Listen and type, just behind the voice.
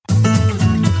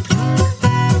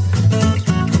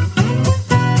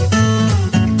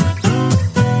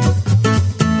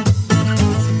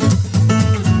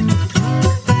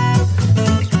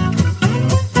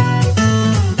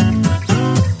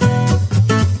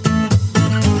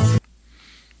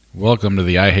Welcome to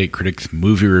the I Hate Critics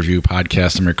movie review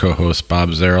podcast. I'm your co-host, Bob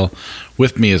Zarrell.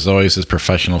 With me, as always, is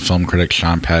professional film critic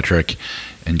Sean Patrick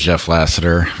and Jeff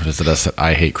Lasseter. Visit us at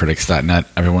ihatecritics.net.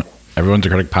 Everyone's a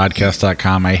critic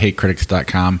podcast.com,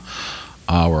 ihatecritics.com.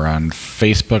 We're on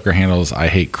Facebook. Our handle is I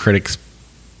Hate Critics.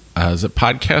 Is it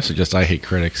podcast or just I Hate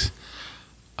Critics?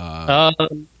 I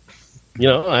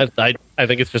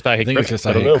think it's just I Hate Critics. I think it's just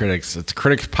I Hate Critics. It's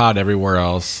Critics Pod everywhere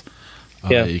else.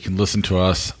 Yeah. You can listen to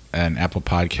us and Apple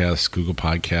Podcasts, Google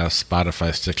Podcasts,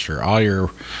 Spotify, Stitcher, all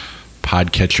your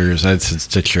podcatchers. I said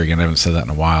Stitcher again. I haven't said that in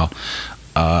a while.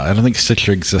 I don't think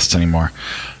Stitcher exists anymore.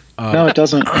 No, it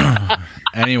doesn't.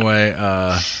 Anyway,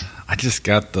 I just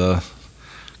got the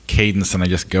cadence and I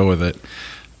just go with it.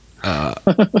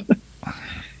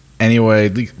 Anyway,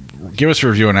 give us a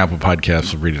review on Apple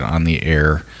Podcasts. We'll read it on the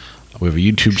air. We have a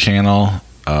YouTube channel.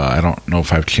 I don't know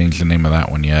if I've changed the name of that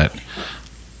one yet.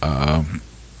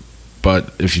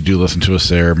 But if you do listen to us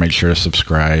there, make sure to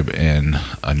subscribe and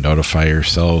notify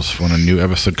yourselves when a new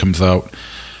episode comes out.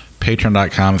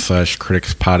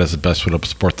 Patreon.com/criticspod is the best way to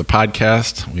support the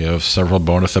podcast. We have several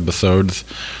bonus episodes.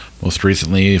 Most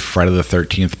recently, Friday the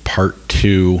 13th, Part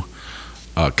 2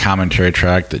 commentary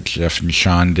track that Jeff and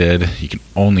Sean did. You can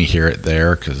only hear it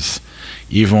there because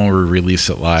even when we release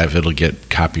it live, it'll get a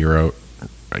copyright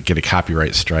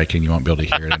strike and you won't be able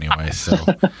to hear it anyway. So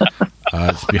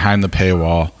it's behind the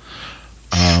paywall.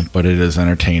 But it is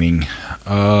entertaining.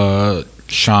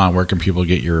 Sean, where can people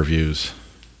get your reviews?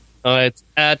 It's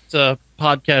at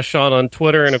Podcast Sean on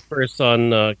Twitter and, of course,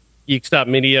 on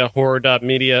geeks.media,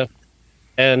 horror.media,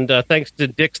 and thanks to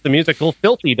Dick's the Musical,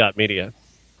 filthy.media.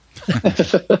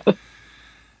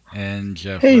 And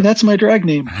Jeff. Hey, that's my drag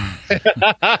name.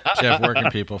 Jeff, where can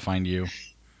people find you?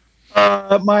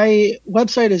 My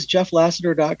website is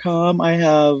jefflasseter.com. I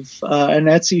have an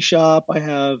Etsy shop. I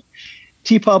have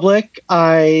TeePublic.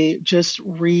 I just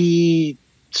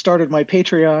restarted my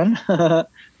Patreon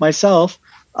myself.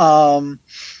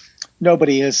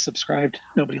 Nobody is subscribed.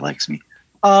 Nobody likes me,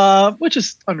 which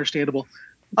is understandable.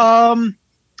 That's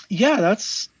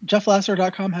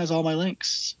jefflasseter.com has all my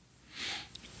links.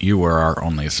 You were our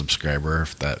only subscriber,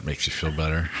 if that makes you feel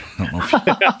better. I don't know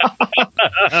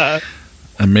if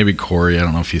and maybe Corey, I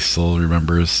don't know if he still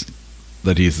remembers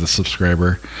that he's the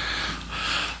subscriber.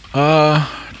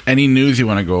 Any news you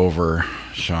want to go over,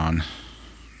 Sean?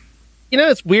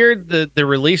 It's weird. The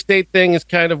release date thing is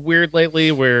kind of weird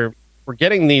lately, where we're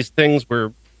getting these things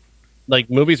where like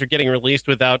movies are getting released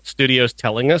without studios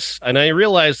telling us. And I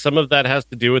realize some of that has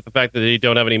to do with the fact that they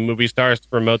don't have any movie stars to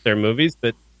promote their movies.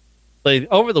 But like,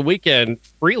 over the weekend,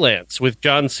 Freelance with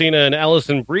John Cena and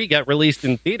Alison Brie got released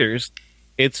in theaters.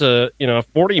 It's a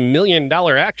 $40 million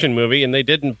action movie, and they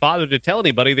didn't bother to tell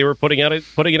anybody they were putting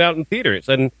it out in theaters.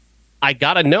 And I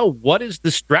gotta know, what is the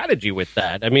strategy with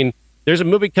that? I mean, there's a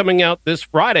movie coming out this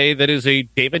Friday that is a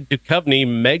David Duchovny,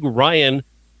 Meg Ryan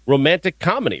romantic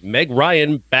comedy. Meg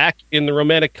Ryan back in the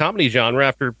romantic comedy genre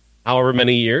after however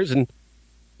many years, and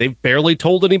they've barely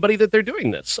told anybody that they're doing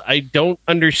this. I don't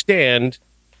understand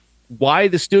why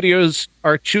the studios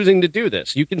are choosing to do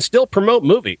this. You can still promote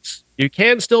movies. You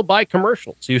can still buy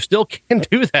commercials. You still can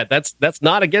do that. That's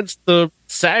not against the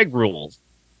SAG rules.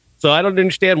 So I don't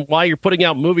understand why you're putting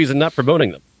out movies and not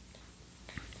promoting them.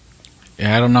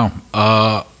 Yeah, I don't know.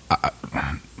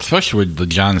 Especially with the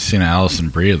John Cena, Alison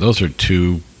Brie, those are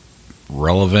two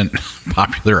relevant,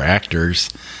 popular actors.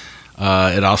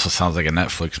 It also sounds like a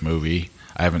Netflix movie.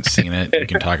 I haven't seen it. We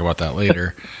can talk about that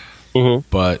later. Mm-hmm.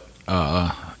 But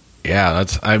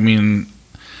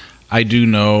I do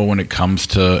know when it comes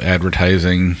to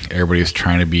advertising, everybody's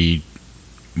trying to be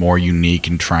more unique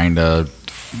and trying to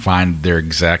find their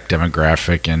exact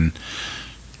demographic and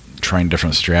trying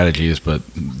different strategies, but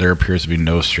there appears to be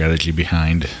no strategy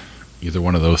behind either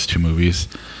one of those two movies.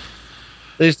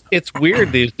 It's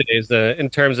weird these days in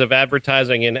terms of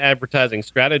advertising and advertising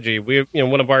strategy.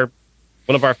 One of our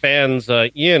fans,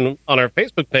 Ian, on our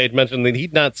Facebook page mentioned that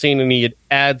he'd not seen any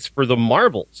ads for the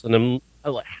Marvels, and I'm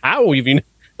like, how is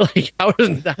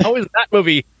that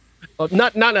movie?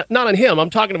 Not on him. I'm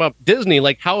talking about Disney.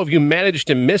 Like, how have you managed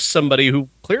to miss somebody who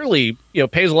clearly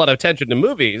pays a lot of attention to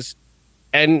movies,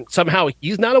 and somehow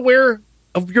he's not aware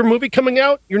of your movie coming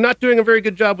out? You're not doing a very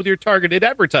good job with your targeted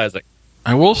advertising.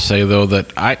 I will say, though,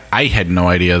 that I had no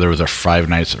idea there was a Five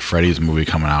Nights at Freddy's movie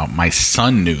coming out. My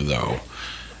son knew, though.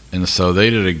 And so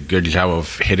they did a good job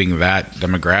of hitting that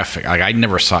demographic. Like, I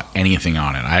never saw anything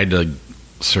on it. I had to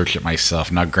search it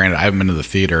myself. Now, granted, I haven't been to the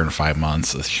theater in 5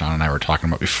 months, as Sean and I were talking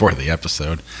about before the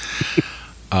episode.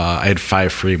 I had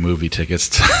 5 free movie tickets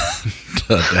to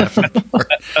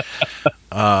Davenport.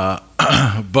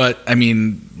 But, I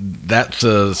mean, that's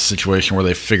a situation where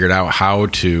they figured out how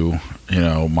to,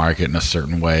 market in a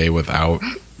certain way without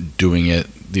doing it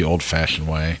the old-fashioned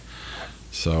way.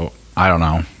 So I don't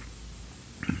know.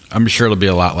 I'm sure it'll be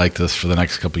a lot like this for the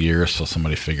next couple of years till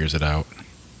somebody figures it out.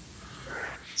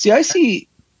 See, I see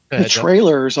the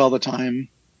trailers all the time.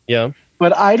 Yeah.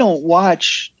 But I don't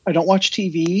watch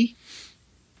TV.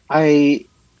 I,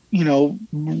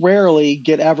 rarely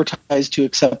get advertised to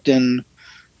except in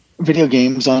video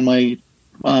games on my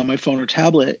phone or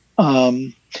tablet.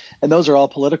 And those are all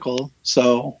political.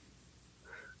 So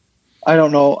I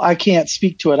don't know. I can't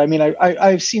speak to it. I mean,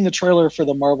 I've seen the trailer for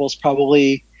the Marvels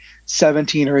probably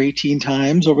 17 or 18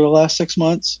 times over the last 6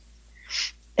 months.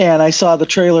 And I saw the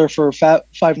trailer for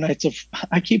Five Nights of,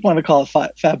 I keep wanting to call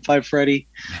it Fab Five Freddy.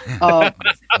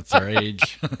 That's our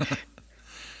age.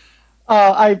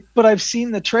 But I've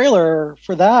seen the trailer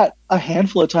for that a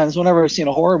handful of times whenever I've seen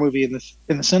a horror movie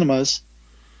in the cinemas.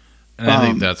 And I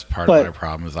think that's part of my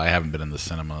problem is I haven't been in the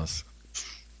cinemas.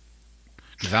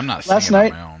 Because I'm not seeing it on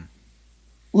my own.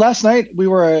 Last night we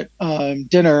were at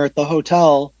dinner at the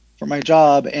hotel for my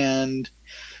job, and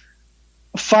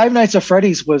Five Nights at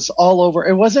Freddy's was all over.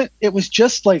 It was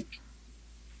just like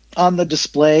on the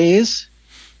displays.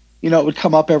 It would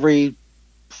come up every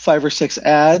 5 or 6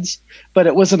 ads, but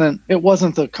it wasn't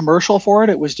the commercial for it.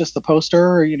 It was just the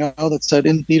poster, that said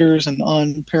in theaters and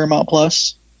on Paramount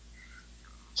Plus.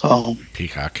 So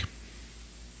Peacock.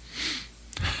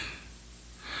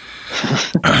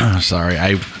 Sorry,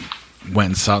 I went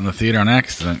and saw it in the theater on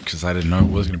accident because I didn't know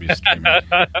it was going to be streaming.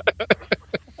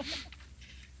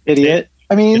 Idiot.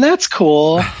 I mean, that's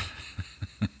cool.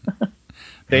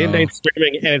 Day and date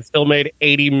streaming, and it still made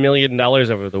 $80 million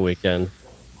over the weekend.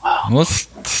 Well, let's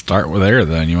start with there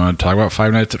then. You want to talk about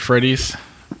Five Nights at Freddy's?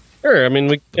 Sure. I mean,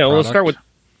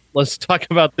 let's talk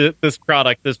about this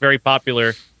product, this very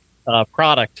popular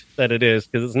product that it is,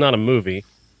 because it's not a movie.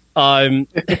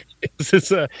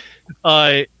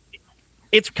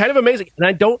 It's kind of amazing, and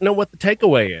I don't know what the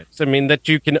takeaway is. I mean, that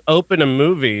you can open a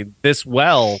movie this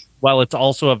well while it's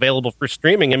also available for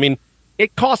streaming. I mean,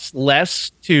 it costs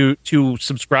less to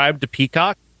subscribe to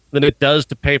Peacock than it does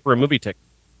to pay for a movie ticket.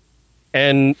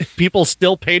 And people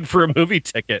still paid for a movie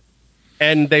ticket.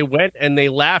 And they went and they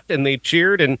laughed and they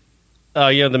cheered. And,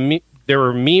 there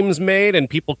were memes made and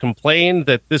people complained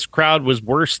that this crowd was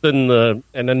worse than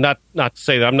and not to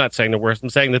say that I'm not saying they're worse. I'm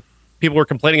saying that people were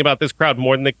complaining about this crowd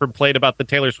more than they complained about the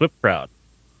Taylor Swift crowd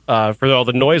for all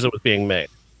the noise that was being made.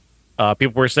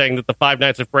 People were saying that the Five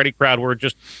Nights at Freddy crowd were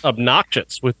just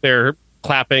obnoxious with their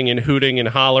clapping and hooting and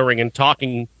hollering and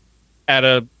talking at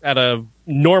a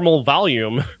normal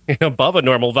volume, above a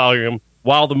normal volume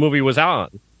while the movie was on.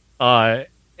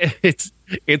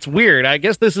 It's weird. I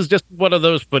guess this is just one of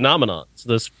those phenomenons,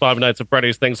 this Five Nights at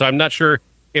Freddy's thing. So I'm not sure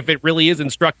if it really is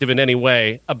instructive in any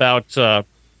way about the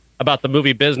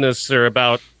movie business or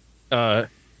about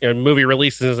movie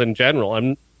releases in general.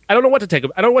 I don't know what to take.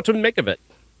 I don't know what to make of it.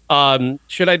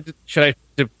 Should I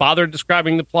bother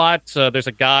describing the plot? There's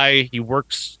a guy. He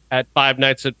works at Five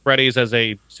Nights at Freddy's as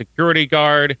a security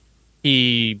guard.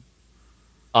 The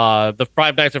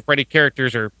Five Nights at Freddy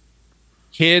characters are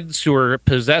kids who are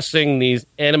possessing these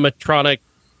animatronic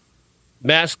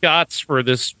mascots for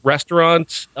this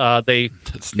restaurant. They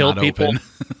kill people.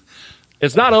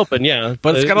 It's not open, yeah.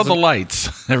 But it's got all the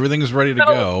lights. Everything's ready to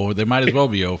go. They might as well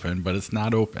be open, but it's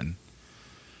not open.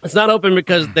 It's not open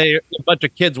because a bunch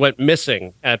of kids went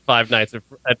missing at Five Nights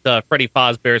at Freddy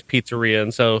Fazbear's Pizzeria,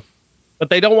 and so, but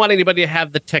they don't want anybody to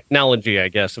have the technology, I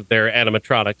guess, of their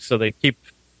animatronics, so they keep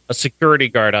a security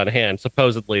guard on hand.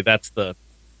 Supposedly, that's the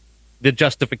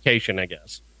justification, I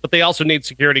guess. But they also need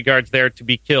security guards there to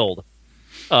be killed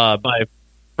by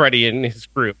Freddy and his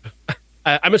group.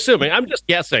 I'm assuming. I'm just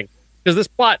guessing because this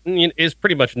plot is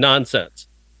pretty much nonsense.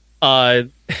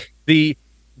 The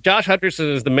Josh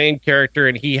Hutcherson is the main character,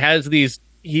 and he has this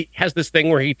thing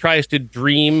where he tries to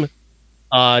dream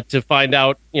to find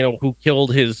out, who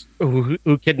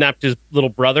kidnapped his little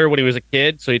brother when he was a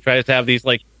kid. So he tries to have these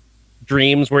like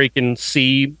dreams where he can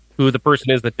see who the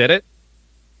person is that did it.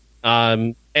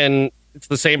 And it's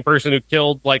the same person who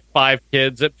killed like 5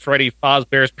 kids at Freddy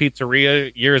Fazbear's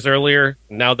Pizzeria years earlier.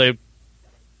 Now they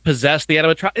possess the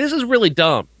animatronic. This is really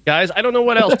dumb, guys. I don't know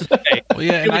what else to say. Well,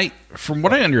 yeah, and from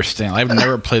what I understand, I've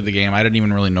never played the game. I didn't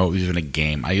even really know it was even a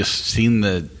game. I just seen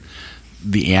the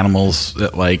animals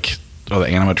that or the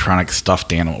animatronic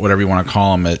stuffed animal, whatever you want to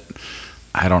call them, at,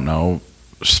 I don't know,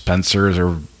 Spencer's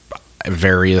or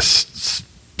various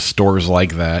stores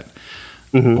like that,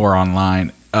 or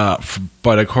online.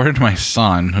 But according to my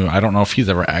son, who I don't know if he's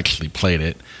ever actually played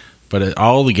it, but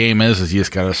all the game is you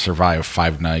just got to survive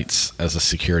 5 nights as a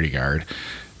security guard.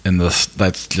 And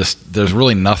that's just, there's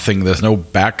really nothing. There's no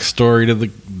backstory to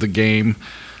the game,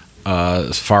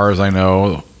 as far as I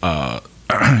know.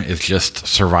 It's just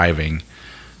surviving,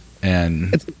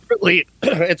 and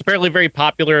it's apparently very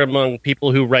popular among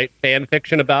people who write fan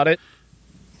fiction about it.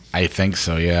 I think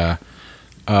so, yeah.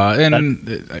 And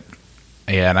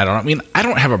I don't. I mean, I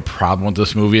don't have a problem with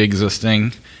this movie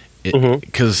existing,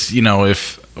 because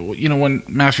when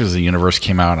Masters of the Universe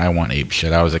came out, I went ape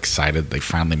shit. I was excited they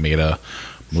finally made a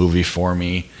movie for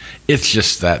me. It's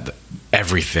just that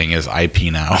everything is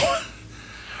IP now,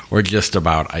 or just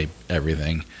about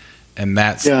everything, and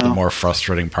that's the more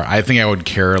frustrating part. I think I would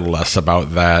care less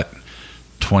about that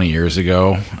 20 years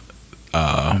ago.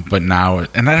 But now,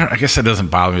 and I guess it doesn't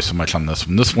bother me so much on this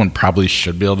one. This one probably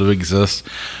should be able to exist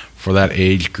for that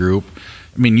age group.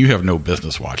 I mean, you have no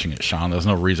business watching it, Sean. There's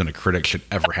no reason a critic should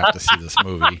ever have to see this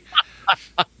movie.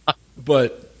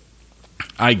 But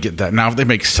I get that. Now, if they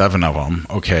make 7 of them,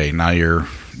 okay, now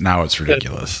it's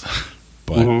ridiculous.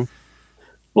 But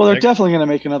well, they're definitely going to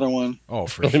make another one. Oh,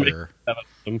 for sure.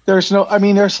 There's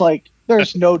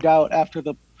no doubt after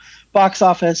the box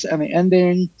office and the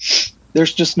ending.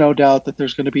 There's just no doubt that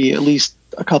there's going to be at least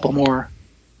a couple more.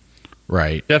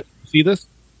 Right. Jeff, did you see this?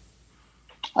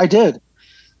 I did.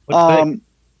 I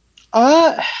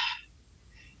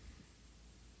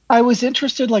was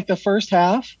interested like the first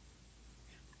half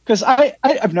because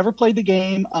I've never played the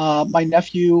game. My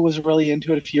nephew was really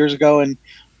into it a few years ago, and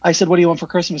I said, "What do you want for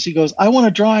Christmas?" He goes, "I want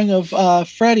a drawing of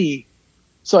Freddy."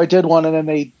 So I did one, and then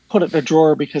they put it in a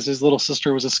drawer because his little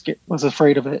sister was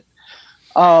afraid of it.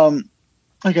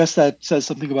 I guess that says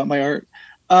something about my art.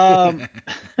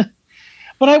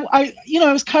 But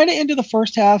I was kind of into the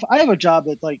first half. I have a job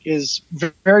that like is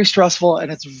very stressful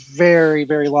and it's very,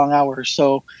 very long hours.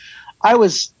 So I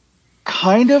was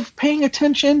kind of paying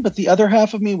attention, but the other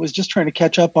half of me was just trying to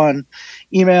catch up on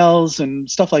emails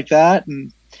and stuff like that.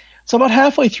 And so about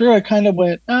halfway through, I kind of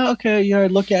went, oh, okay, I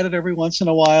look at it every once in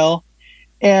a while,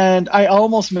 and I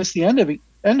almost missed the end of it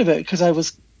because I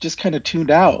was just kind of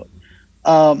tuned out.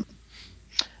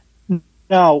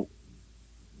 Now,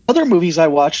 other movies I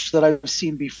watched that I've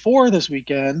seen before this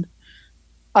weekend,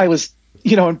 I was,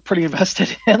 pretty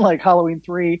invested in, like Halloween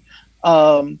 3.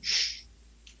 So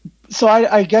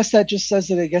I guess that just says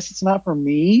that I guess it's not for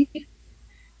me,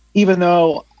 even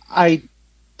though I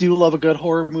do love a good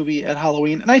horror movie at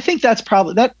Halloween. And I think that's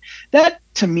probably that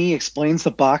to me explains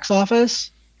the box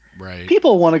office. Right.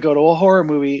 People want to go to a horror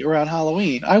movie around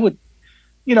Halloween. I would,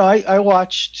 I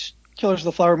watched Killers of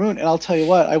the Flower Moon, and I'll tell you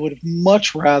what, I would have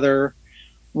much rather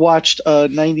watched a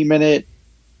 90-minute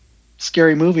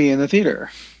scary movie in the theater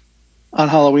on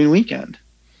Halloween weekend.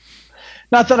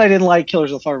 Not that I didn't like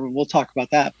Killers of the Flower Moon. We'll talk about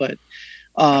that, but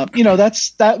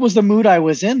that was the mood I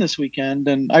was in this weekend,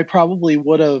 and I probably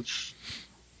would have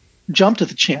jumped at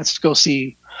the chance to go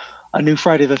see a new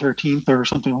Friday the 13th or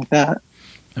something like that.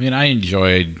 I mean, I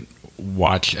enjoyed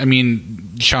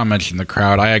Sean mentioned the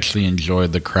crowd. I actually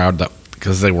enjoyed the crowd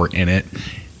because they were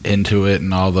into it,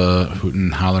 and all the hooting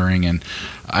and hollering, and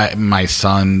my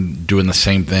son doing the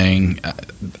same thing.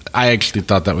 I actually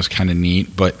thought that was kind of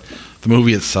neat, but the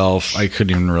movie itself, I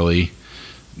couldn't even really.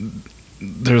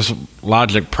 There's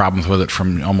logic problems with it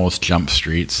from almost Jump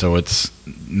Street, so it's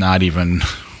not even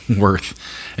worth.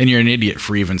 And you're an idiot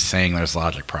for even saying there's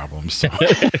logic problems. So.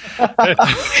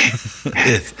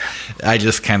 I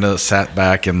just kind of sat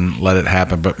back and let it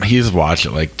happen. But he's watched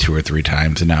it like 2 or 3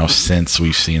 times, and now since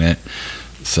we've seen it,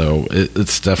 so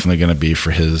it's definitely going to be for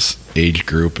his age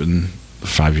group, and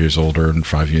 5 years older and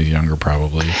 5 years younger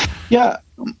probably. Yeah,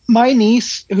 my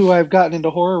niece, who I've gotten into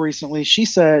horror recently, she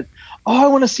said, "Oh, I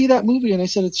want to see that movie," and I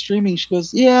said it's streaming. She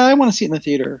goes, "Yeah, I want to see it in the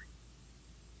theater."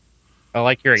 I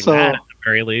like hearing that at the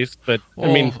very least, but but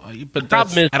the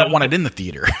problem is I don't want it in the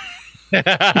theater.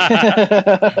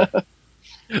 The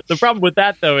problem with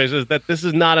that though is that this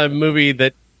is not a movie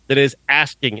that is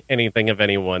asking anything of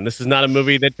anyone. This is not a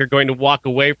movie that you're going to walk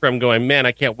away from going, "Man,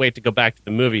 I can't wait to go back to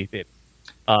the movie theater."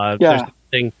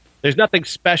 There's nothing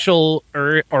special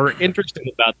or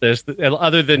interesting about this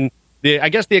other than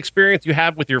the experience you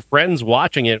have with your friends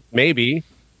watching it. Maybe.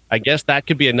 I guess that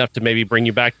could be enough to maybe bring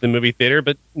you back to the movie theater,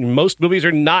 but most movies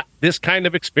are not this kind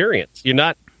of experience.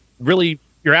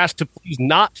 You're asked to please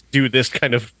not do this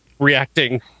kind of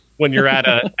reacting when you're at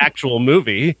an actual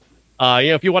movie.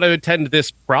 If you want to attend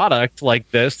this product like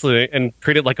this and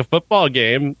treat it like a football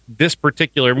game, this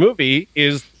particular movie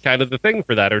is kind of the thing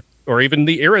for that, or even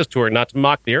the Eras Tour, not to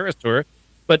mock the Eras Tour,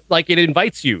 but like it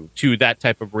invites you to that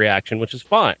type of reaction, which is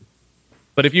fine.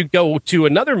 But if you go to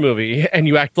another movie and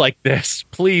you act like this,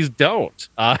 please don't.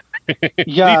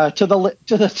 Yeah, to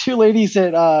the 2 ladies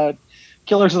at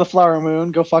Killers of the Flower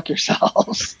Moon, go fuck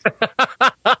yourselves.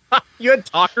 You had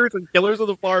talkers and Killers of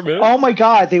the Flower Moon? Oh my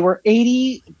God, they were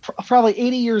probably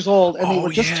 80 years old, and they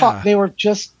were just they were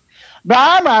just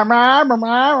blah, blah, blah, blah,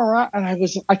 blah, and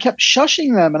I kept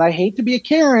shushing them, and I hate to be a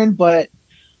Karen, but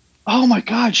oh my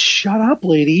God, shut up,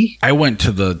 lady. I went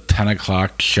to the 10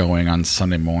 o'clock showing on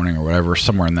Sunday morning or whatever,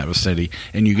 somewhere in that vicinity,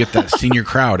 and you get that senior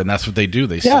crowd, and that's what they do.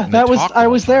 They sit and they talk I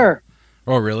was there.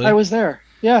 Oh, really? I was there.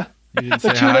 Yeah. The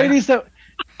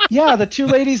two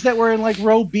ladies that were in like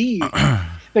row B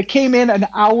that came in an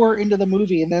hour into the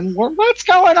movie and then were, what's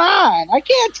going on? I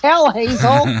can't tell,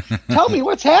 Hazel. Tell me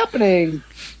what's happening.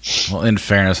 Well, in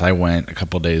fairness, I went a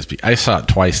couple of days. I saw it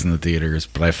twice in the theaters,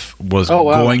 but I was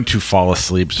going to fall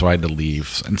asleep, so I had to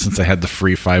leave. And since I had the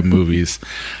free 5 movies,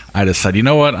 I decided, you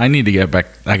know what? I need to get back.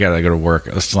 I got to go to work.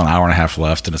 There's still an hour and a half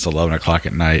left, and it's 11 o'clock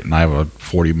at night, and I have a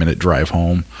 40-minute drive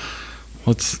home.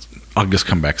 I'll just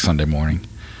come back Sunday morning.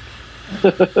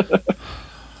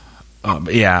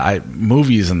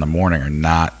 Movies in the morning are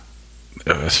not,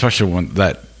 especially when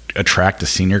that attract a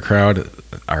senior crowd.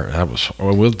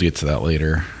 We'll get to that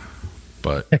later,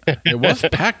 but it was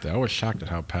packed. I was shocked at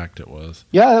how packed it was.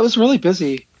 Yeah, it was really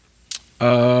busy.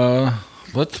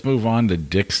 Let's move on to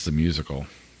Dix the musical.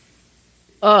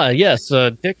 Yes,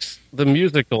 Dix the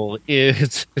musical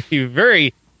is a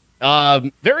very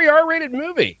R-rated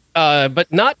movie.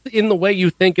 But not in the way you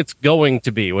think it's going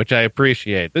to be, which I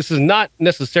appreciate. This is not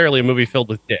necessarily a movie filled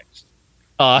with dicks.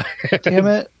 Damn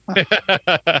it.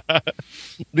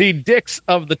 The dicks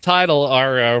of the title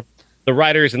are the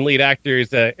writers and lead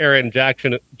actors Aaron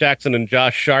Jackson and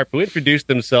Josh Sharp, who introduced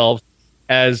themselves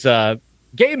as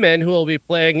gay men who will be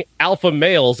playing alpha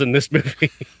males in this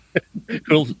movie.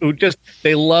 who just,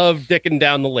 they love dicking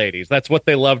down the ladies. That's what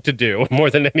they love to do more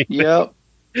than anything. Yep.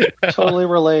 Totally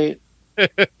relate. They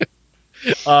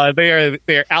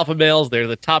are alpha males. They're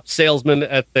the top salesmen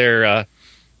at their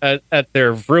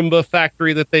Vroomba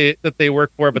factory that they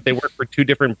work for, but they work for 2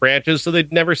 different branches, so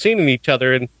they'd never seen each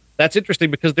other, and that's interesting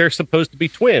because they're supposed to be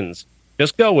twins.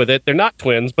 Just go with it. They're not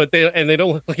twins, but they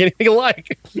don't look like anything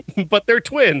alike, but they're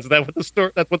twins. That's what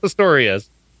the story is.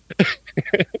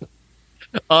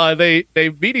 They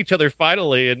meet each other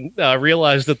finally and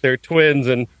realize that they're twins,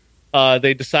 and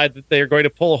they decide that they're going to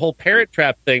pull a whole parent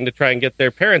trap thing to try and get their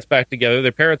parents back together.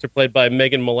 Their parents are played by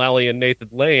Megan Mullally and Nathan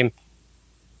Lane,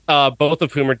 both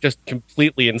of whom are just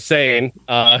completely insane.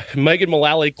 Megan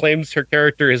Mullally claims her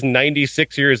character is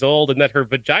 96 years old and that her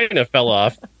vagina fell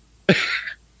off.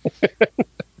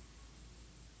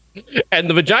 And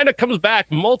the vagina comes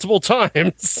back multiple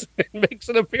times and makes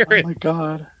an appearance. Oh my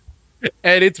God.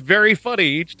 And it's very funny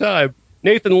each time.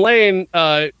 Nathan Lane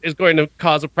is going to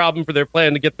cause a problem for their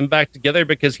plan to get them back together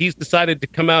because he's decided to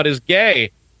come out as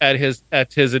gay at his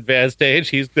advanced age.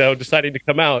 He's now deciding to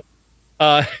come out.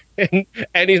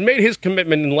 And he's made his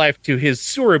commitment in life to his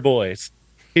sewer boys.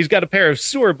 He's got a pair of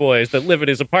sewer boys that live in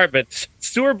his apartment.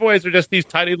 Sewer boys are just these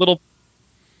tiny little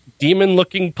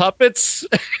demon-looking puppets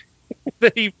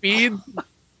that he feeds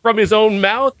from his own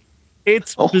mouth.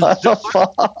 It's bizarre.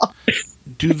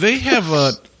 Do they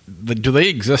have do they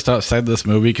exist outside this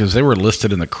movie? Because they were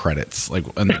listed in the credits, like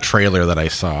in the trailer that I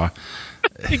saw.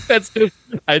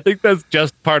 I think that's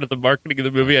just part of the marketing of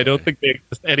the movie. I don't think they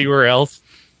exist anywhere else.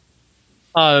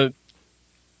 Megan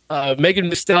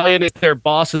Thee Stallion is their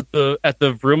boss at the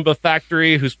Vroomba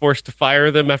factory, who's forced to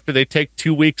fire them after they take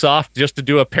 2 weeks off just to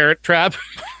do a parent trap.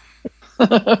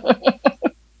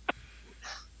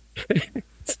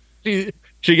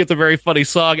 She gets a very funny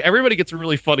song. Everybody gets a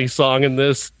really funny song in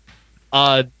this.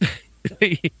 The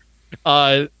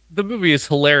movie is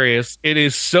hilarious. It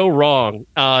is so wrong.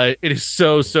 It is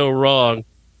so wrong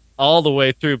all the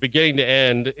way through, beginning to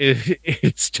end.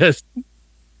 It's just,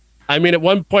 I mean, at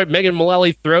one point, Megan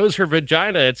Mullally throws her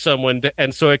vagina at someone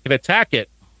and so it can attack it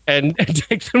and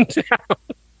take them down.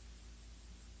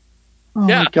 Oh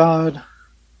my God.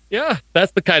 Yeah,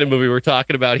 that's the kind of movie we're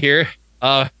talking about here.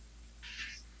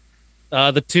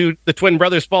 The twin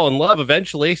brothers fall in love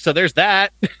eventually, so there's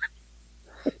that.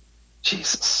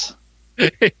 Jesus.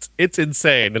 It's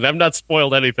insane, and I've not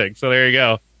spoiled anything, so there you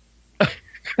go.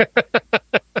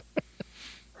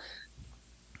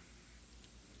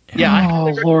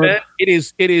 Yeah, Lord. It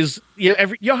is. You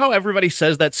know how everybody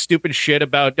says that stupid shit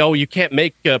about, oh, you can't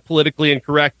make politically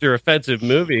incorrect or offensive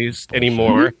movies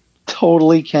anymore.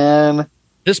 Totally can.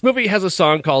 This movie has a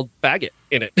song called "Faggot"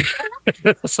 in it,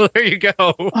 so there you go.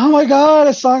 Oh my God,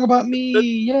 a song about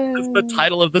me! That's the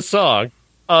title of the song.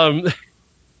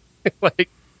 Like,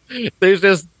 there's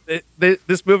just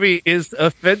this movie is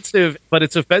offensive, but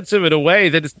it's offensive in a way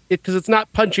that because it's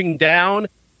not punching down.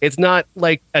 It's not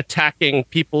like attacking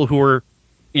people who are,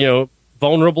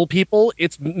 vulnerable people.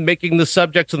 It's making the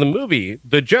subjects of the movie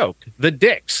the joke. The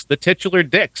dicks, the titular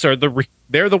dicks, are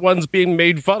they're the ones being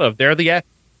made fun of. They're the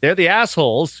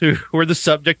assholes who are the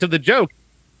subject of the joke,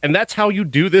 and that's how you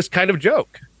do this kind of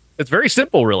joke. It's very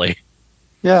simple, really.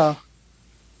 Yeah.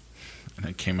 And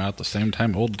it came out the same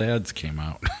time Old Dads came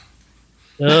out.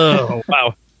 Oh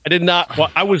wow! I did not.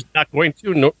 Well, I was not going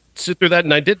to sit through that,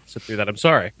 and I did sit through that. I'm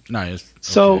sorry. Nice.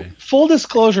 So, Okay. full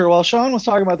disclosure, while Sean was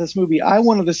talking about this movie, I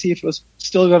wanted to see if it was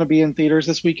still going to be in theaters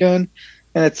this weekend,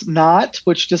 and it's not,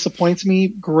 which disappoints me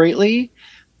greatly.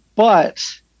 But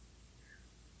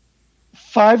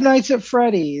Five Nights at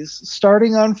Freddy's,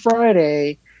 starting on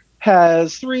Friday,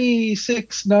 has 3,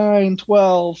 6, 9,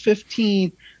 12,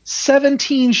 15,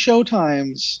 17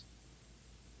 showtimes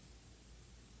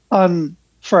on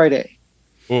Friday.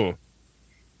 Mm.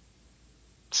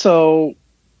 So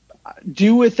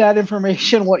do with that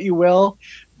information what you will,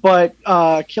 but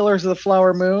Killers of the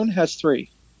Flower Moon has 3.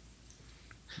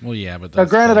 Well, yeah, but Now,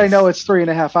 granted, I know it's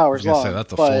 3.5 hours long. Say,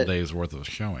 that's a but full day's worth of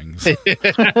showings.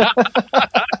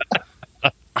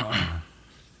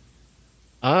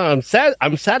 I'm sad.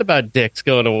 I'm sad about Dicks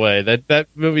going away. That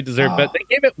movie deserved. But they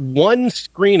gave it one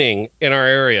screening in our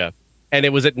area, and it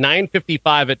was at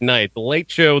 9:55 at night. The late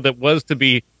show that was to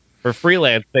be for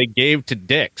freelance, they gave to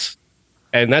Dicks,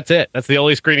 and that's it. That's the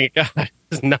only screening it got.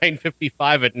 It's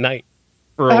 9:55 at night.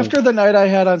 After the night I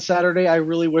had on Saturday, I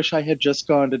really wish I had just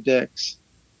gone to Dick's.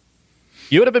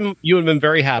 You would have been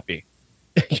very happy.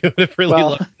 You would have really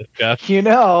loved it, Jeff. You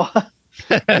know,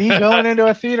 me going into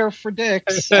a theater for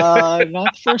Dick's, not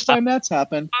the first time that's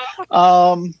happened.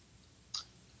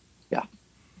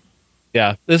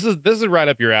 Yeah, this is right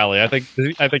up your alley. I think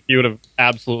you would have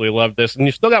absolutely loved this, and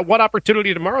you still got one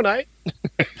opportunity tomorrow night.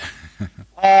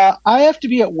 I have to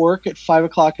be at work at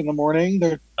 5:00 in the morning.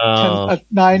 Their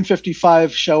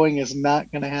 9:55 showing is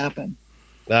not going to happen.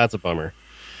 That's a bummer.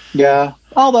 Yeah,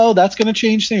 although that's going to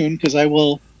change soon because I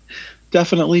will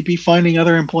definitely be finding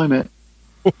other employment.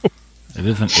 It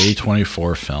is an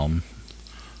A24 film.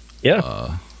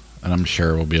 Yeah, and I'm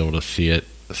sure we'll be able to see it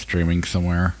streaming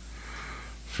somewhere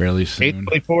fairly soon.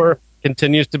 A24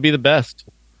 continues to be the best.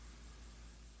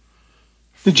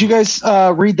 Did you guys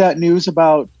read that news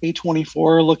about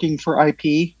A24 looking for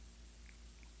IP?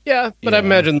 Yeah, but Yeah.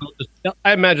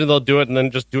 I imagine they'll do it and then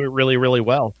just do it really, really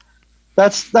well.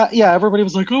 Yeah, everybody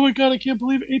was like, "Oh my god, I can't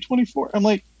believe A24." I'm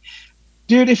like,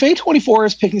 dude, if A24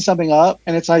 is picking something up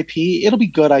and it's IP, it'll be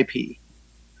good IP.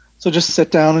 So just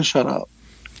sit down and shut up.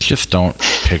 Just don't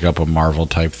pick up a Marvel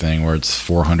type thing where it's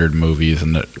 400 movies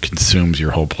and it consumes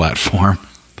your whole platform.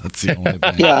 That's the only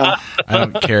thing. Yeah. I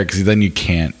don't care because then you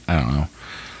can't. I don't know.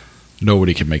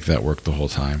 Nobody can make that work the whole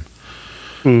time.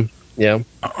 Yeah.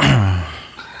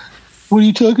 What are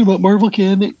you talking about? Marvel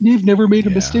can. They've never made a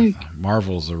mistake.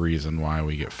 Marvel's the reason why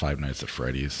we get Five Nights at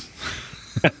Freddy's.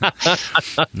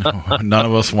 No, none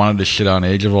of us wanted to shit on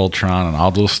Age of Ultron and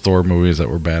all those Thor movies that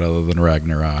were bad other than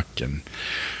Ragnarok. And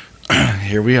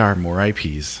here we are, more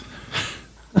IPs.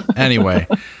 Anyway,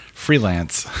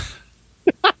 Freelance.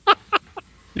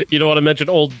 You don't want to mention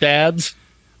Old Dads?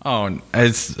 Oh,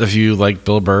 it's if you like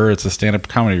Bill Burr, it's a stand-up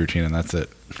comedy routine, and that's it.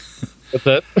 That's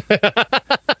it?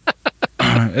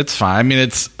 It's fine. I mean,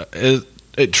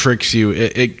 it tricks you.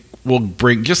 It will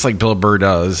bring, just like Bill Burr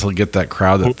does, he'll get that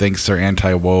crowd that thinks they're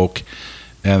anti-woke,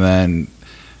 and then,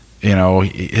 you know,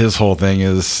 his whole thing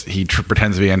is he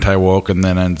pretends to be anti-woke and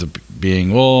then ends up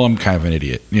being, well, I'm kind of an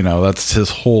idiot. You know, that's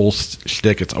his whole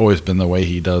shtick. It's always been the way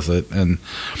he does it, and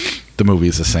the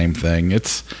movie's the same thing.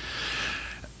 It's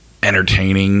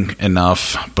entertaining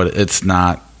enough, but it's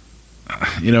not,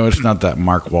 you know, it's not that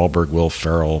Mark Wahlberg, Will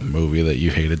Ferrell movie that you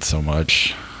hated so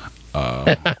much.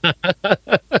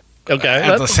 Okay.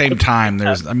 At the same time,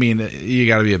 you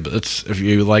got to be. If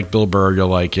you like Bill Burr, you'll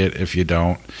like it. If you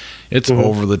don't, it's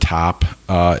over the top.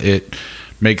 It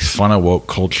makes fun of woke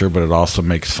culture, but it also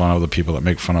makes fun of the people that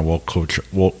make fun of woke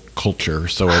culture.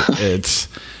 So it's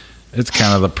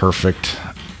kind of the perfect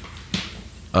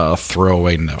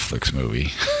throwaway Netflix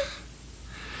movie.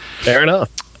 Fair enough.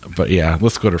 But yeah,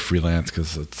 let's go to Freelance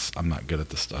because I'm not good at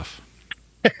this stuff.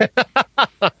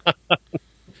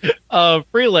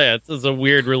 Freelance is a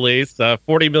weird release, a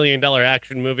 $40 million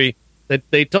action movie that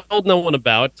they told no one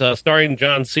about, starring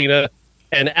John Cena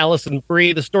and Alison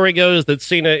Brie. The story goes that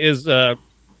Cena is a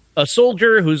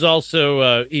soldier who's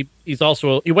also he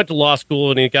went to law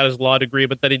school and he got his law degree,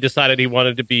 but then he decided he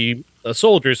wanted to be a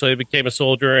soldier, so he became a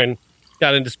soldier and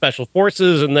got into special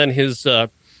forces, and then his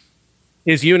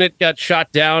unit got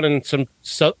shot down in some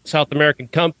South American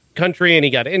country, and he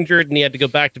got injured, and he had to go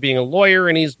back to being a lawyer,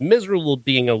 and he's miserable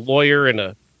being a lawyer and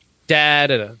a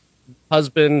dad and a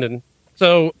husband, and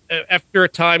So after a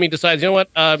time, he decides, you know what,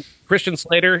 Christian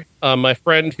Slater, my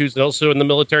friend who's also in the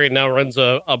military and now runs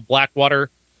a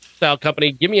Blackwater style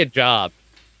company, give me a job.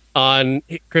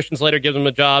 Christian Slater gives him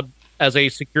a job as a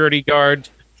security guard,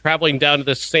 traveling down to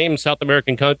the same South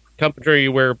American country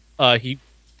where he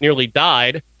nearly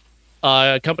died.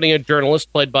 Accompanying a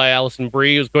journalist played by Alison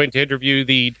Brie, who's going to interview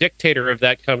the dictator of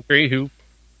that country, who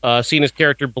Cena's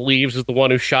character believes is the one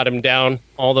who shot him down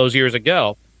all those years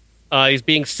ago. He's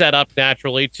being set up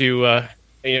naturally to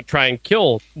try and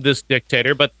kill this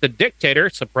dictator, but the dictator,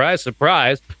 surprise,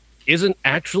 surprise, isn't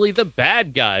actually the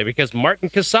bad guy because Martin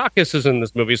Kasakis is in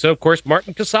this movie. So, of course,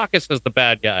 Martin Kasakis is the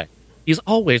bad guy. He's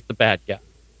always the bad guy.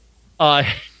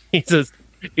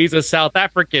 He's a South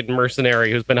African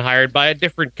mercenary who's been hired by a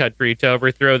different country to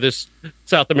overthrow this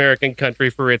South American country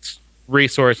for its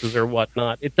resources or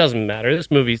whatnot. It doesn't matter. This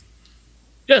movie's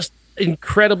just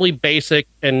incredibly basic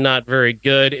and not very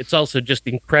good. It's also just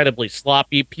incredibly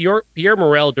sloppy. Pierre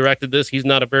Morel directed this. He's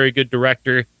not a very good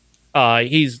director.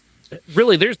 He's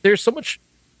really there's so much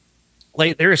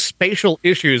there are spatial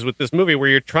issues with this movie where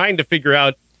you're trying to figure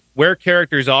out where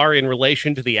characters are in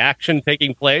relation to the action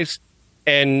taking place.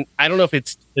 And I don't know if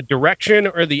it's the direction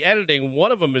or the editing.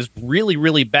 One of them is really,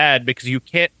 really bad because you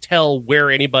can't tell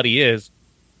where anybody is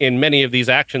in many of these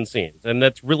action scenes. And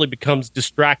that really becomes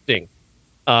distracting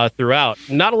throughout.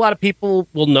 Not a lot of people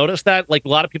will notice that. Like a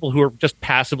lot of people who are just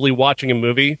passively watching a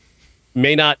movie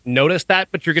may not notice that,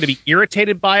 but you're going to be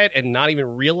irritated by it and not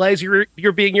even realize you're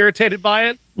being irritated by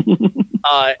it.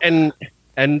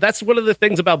 And that's one of the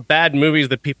things about bad movies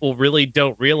that people really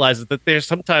don't realize is that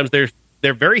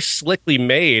they're very slickly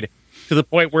made to the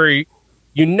point where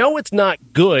you know it's not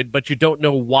good, but you don't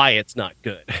know why it's not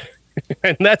good.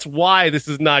 And that's why this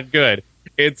is not good.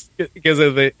 It's because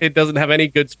it doesn't have any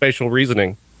good spatial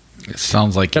reasoning. It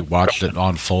sounds like you watched it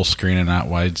on full screen and not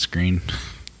widescreen.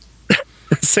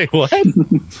 Say what?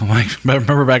 Like,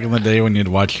 remember back in the day when you'd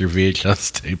watch your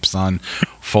VHS tapes on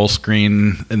full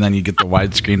screen and then you get the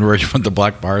widescreen version with the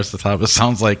black bars at the top? It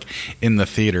sounds like in the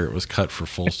theater it was cut for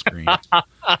full screen.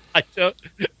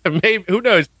 Maybe, who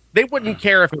knows? They wouldn't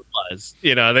care if it was.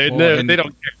 They don't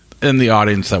care. And the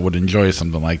audience that would enjoy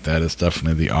something like that is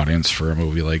definitely the audience for a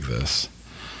movie like this.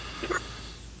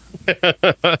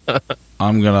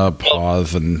 I'm going to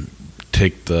pause and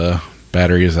take the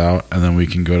batteries out, and then we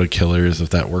can go to Killers if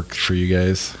that works for you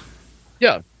guys.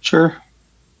 Yeah, sure.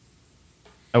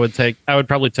 I would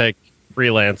probably take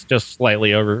Freelance just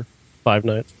slightly over 5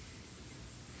 nights.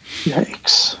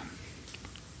 Yikes.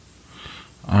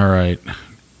 All right.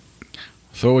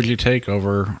 So what would you take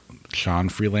over Sean,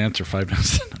 Freelance, or 5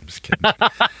 nights? I'm just kidding.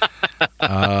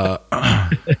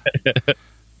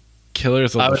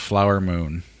 Killers of the Flower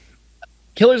Moon.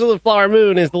 Killers of the Flower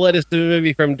Moon is the latest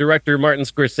movie from director Martin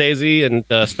Scorsese and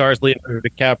stars Leonardo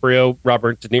DiCaprio,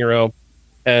 Robert De Niro,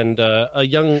 and a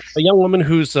young woman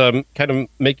who's kind of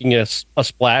making a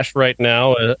splash right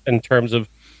now in terms of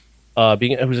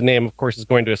whose name, of course, is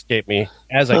going to escape me.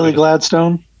 Lily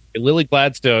Gladstone. Lily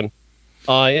Gladstone,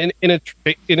 in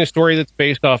a story that's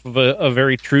based off of a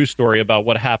very true story about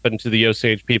what happened to the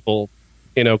Osage people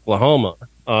in Oklahoma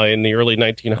in the early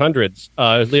 1900s.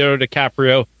 Leonardo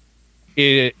DiCaprio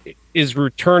is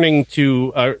returning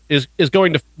to is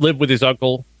going to live with his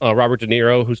uncle Robert De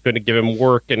Niro, who's going to give him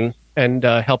work and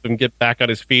help him get back on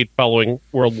his feet following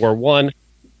World War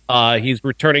I. He's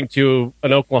returning to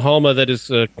an Oklahoma that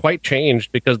is quite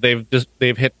changed because they've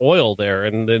hit oil there,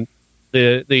 and then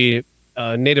the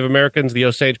Native Americans, the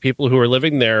Osage people who are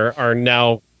living there, are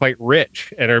now quite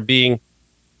rich and are being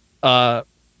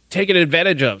taken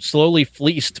advantage of, slowly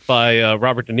fleeced by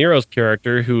Robert De Niro's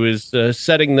character, who is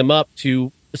setting them up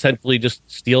to essentially just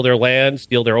steal their land,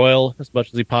 steal their oil as much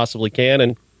as he possibly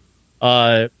can.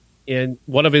 And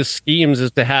one of his schemes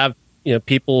is to have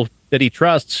people that he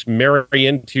trusts marry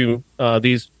into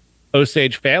these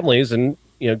Osage families and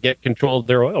get control of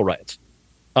their oil rights.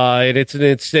 And it's an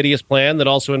insidious plan that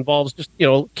also involves just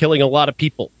killing a lot of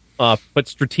people, but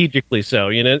strategically so.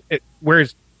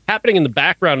 Whereas happening in the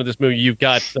background of this movie, you've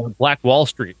got Black Wall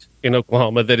Street in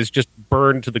Oklahoma that is just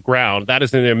burned to the ground. That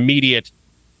is an immediate,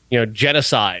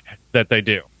 genocide that they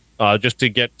do just to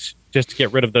get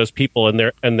rid of those people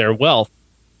and their wealth.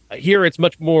 Here, it's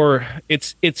much more.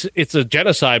 It's a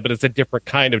genocide, but it's a different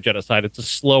kind of genocide. It's a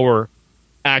slower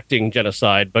acting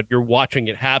genocide, but you're watching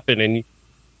it happen, and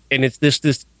it's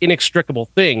this inextricable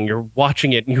thing. You're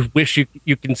watching it, and you wish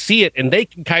you can see it, and they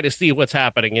can kind of see what's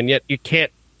happening, and yet you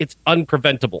can't. It's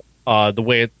unpreventable the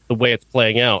way it's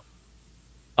playing out.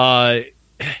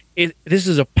 This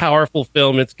is a powerful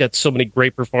film. It's got so many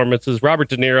great performances. Robert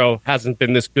De Niro hasn't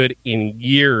been this good in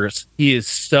years. He is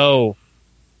so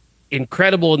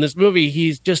incredible in this movie.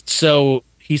 He's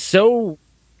so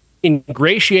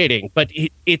ingratiating, but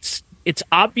it's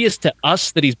obvious to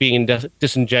us that he's being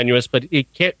disingenuous, but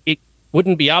it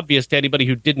wouldn't be obvious to anybody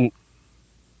who didn't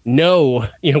know,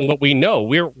 what we know.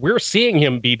 We're seeing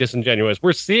him be disingenuous.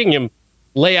 We're seeing him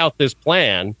lay out this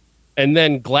plan and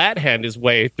then glad hand his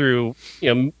way through,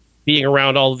 being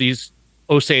around all of these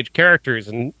Osage characters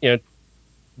and,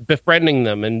 befriending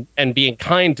them and being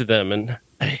kind to them. And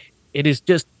it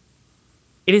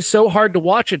is so hard to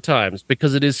watch at times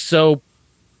because it is so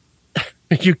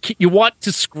you want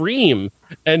to scream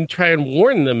and try and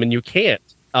warn them and you can't.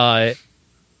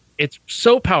 It's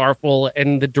so powerful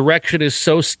and the direction is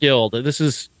so skilled. This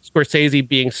is Scorsese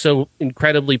being so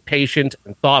incredibly patient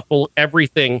and thoughtful.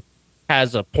 Everything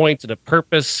has a point and a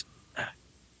purpose,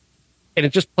 and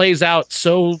it just plays out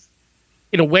so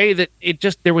in a way that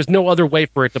there was no other way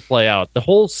for it to play out. The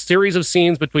whole series of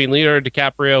scenes between Leonardo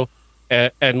DiCaprio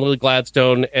and Lily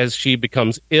Gladstone as she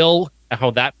becomes ill,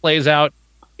 how that plays out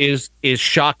is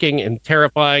shocking and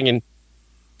terrifying. And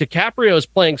DiCaprio is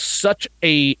playing such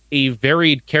a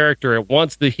varied character at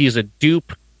once that he's a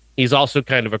dupe. He's also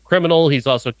kind of a criminal. He's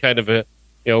also kind of a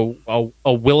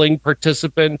willing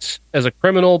participant as a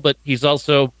criminal, but he's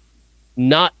also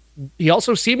not. He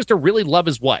also seems to really love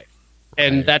his wife,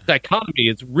 and that dichotomy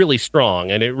is really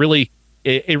strong, and it really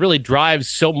drives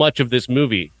so much of this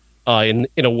movie in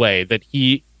a way that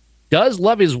he does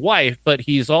love his wife, but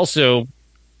he's also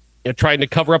trying to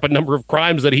cover up a number of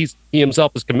crimes that he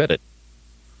himself has committed.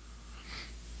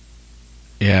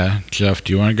 Yeah, Jeff,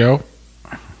 do you want to go?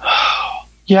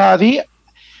 Yeah,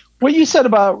 what you said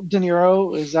about De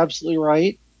Niro is absolutely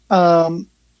right. I'm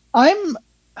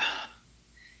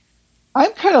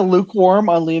kind of lukewarm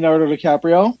on Leonardo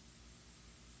DiCaprio,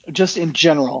 just in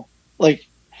general. Like,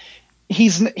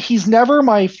 he's never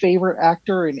my favorite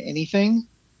actor in anything.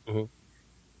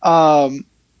 Mm-hmm.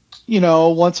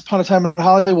 Once Upon a Time in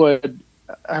Hollywood,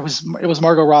 it was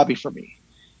Margot Robbie for me.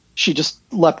 She just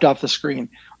leapt off the screen.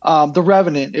 The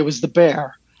Revenant, it was the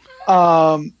bear.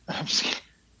 I'm just kidding.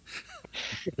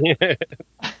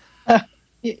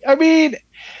 I mean,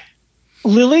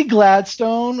 Lily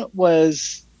Gladstone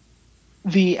was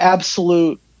the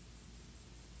absolute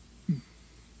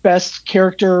best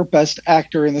character, best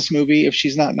actor in this movie. If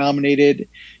she's not nominated,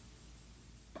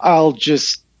 I'll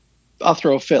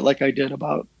throw a fit like I did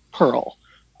about Pearl.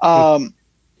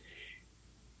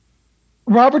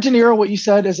 Robert De Niro, what you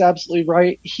said is absolutely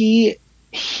right. He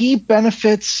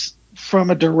benefits from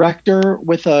a director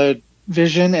with a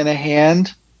vision and a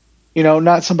hand,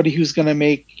 not somebody who's going to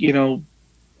make,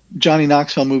 Johnny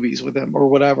Knoxville movies with him or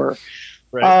whatever.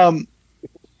 Right.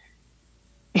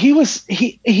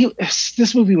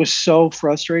 This movie was so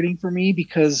frustrating for me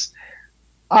because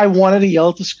I wanted to yell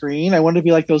at the screen. I wanted to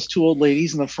be like those two old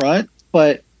ladies in the front,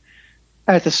 but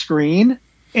at the screen,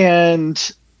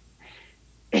 and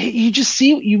you just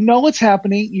see, what's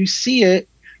happening. You see it.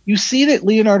 You see that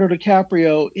Leonardo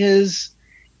DiCaprio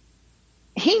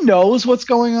he knows what's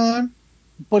going on,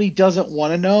 but he doesn't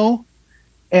want to know.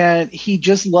 And he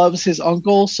just loves his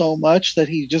uncle so much that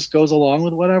he just goes along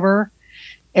with whatever.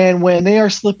 And when they are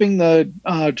slipping the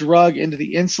drug into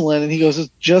the insulin and he goes,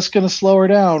 it's just going to slow her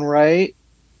down, right?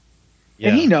 Yeah.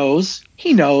 And he knows,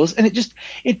 and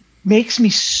it makes me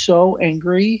so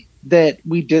angry that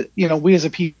we as a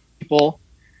people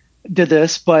did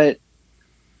this, but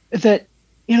that,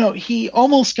 he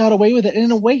almost got away with it. And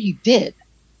in a way he did,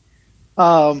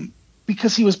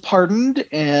 because he was pardoned,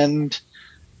 and,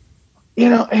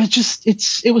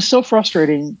 it was so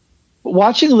frustrating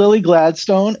watching Lily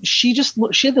Gladstone. She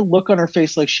had the look on her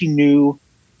face like she knew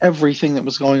everything that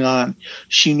was going on.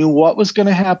 She knew what was going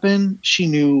to happen. She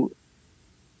knew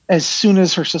as soon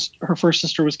as her first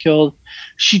sister was killed.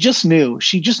 She just knew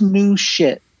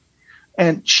shit.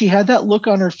 And she had that look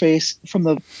on her face from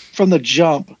the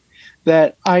jump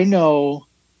that I know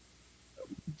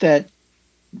that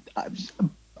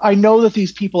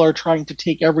these people are trying to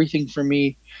take everything from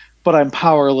me, but I'm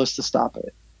powerless to stop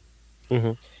it.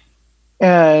 Mm-hmm.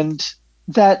 And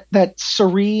that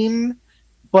serene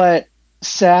but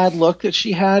sad look that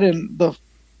she had in the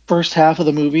first half of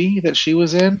the movie that she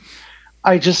was in,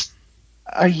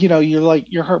 you're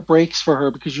like, your heart breaks for her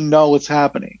because you know what's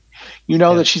happening.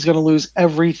 That she's going to lose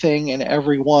everything and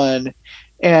everyone.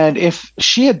 And if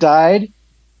she had died,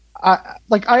 I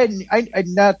had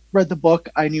not read the book.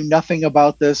 I knew nothing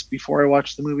about this before I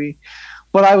watched the movie,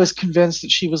 but I was convinced that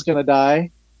she was going to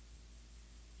die.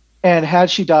 And had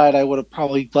she died, I would have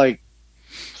probably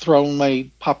thrown my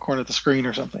popcorn at the screen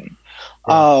or something.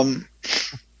 Yeah.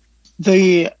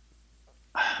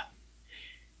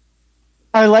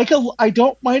 I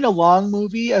don't mind a long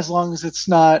movie as long as it's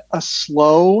not a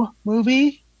slow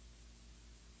movie.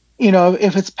 You know,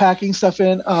 if it's packing stuff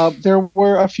in. There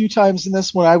were a few times in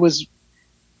this when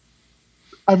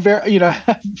I'm very,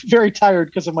 very tired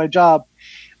because of my job.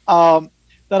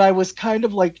 That I was kind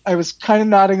of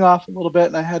nodding off a little bit,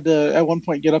 and I had to at one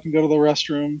point get up and go to the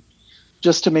restroom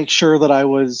just to make sure that I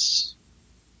was,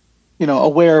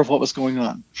 aware of what was going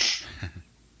on.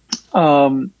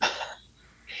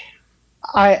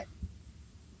 I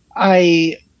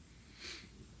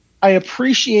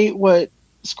appreciate what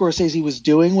Scorsese was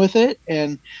doing with it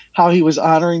and how he was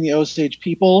honoring the Osage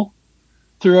people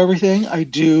through everything. I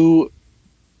did,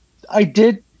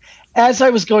 as I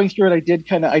was going through it, I did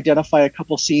kind of identify a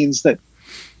couple scenes that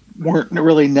weren't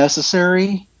really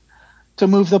necessary to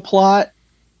move the plot,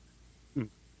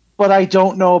 but I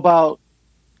don't know about,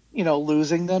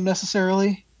 losing them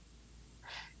necessarily.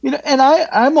 And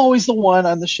I'm always the one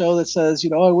on the show that says,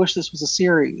 I wish this was a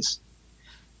series.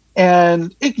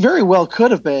 And it very well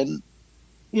could have been,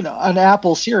 an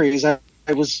Apple series. I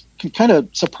was kind of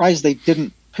surprised they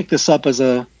didn't pick this up as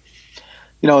a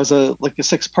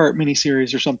 6-part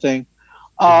miniseries or something.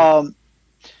 That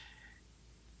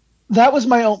was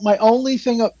my only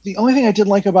thing. The only thing I didn't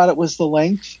like about it was the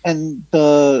length and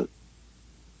the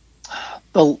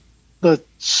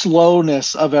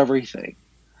slowness of everything.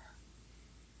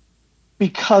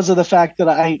 Because of the fact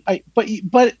that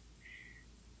but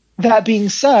that being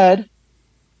said,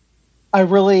 I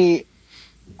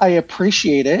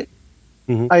appreciate it.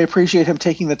 Mm-hmm. I appreciate him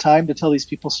taking the time to tell these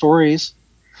people's stories.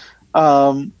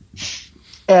 And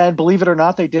believe it or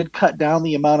not, they did cut down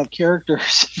the amount of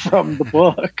characters from the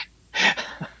book.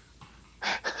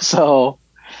 So,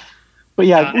 but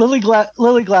yeah,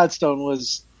 Lily Gladstone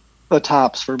was the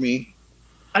tops for me.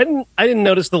 I didn't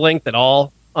notice the length at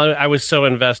all. I was so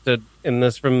invested in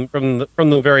this from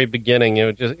the very beginning.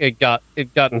 It got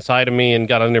inside of me and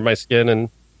got under my skin. And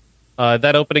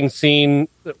that opening scene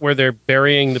where they're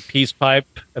burying the peace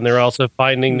pipe and they're also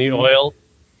finding the oil,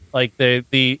 like there's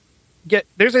a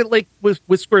with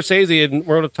Scorsese, and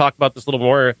we're going to talk about this a little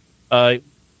more.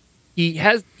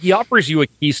 He offers you a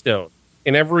keystone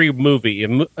in every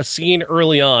movie, a scene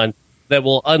early on that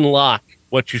will unlock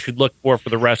what you should look for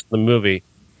the rest of the movie.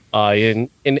 In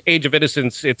Age of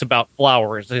Innocence, it's about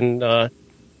flowers, and a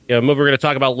movie we're going to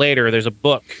talk about later. There's a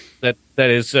book that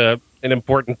is an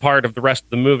important part of the rest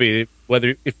of the movie.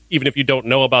 Even if you don't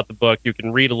know about the book, you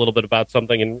can read a little bit about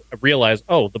something and realize,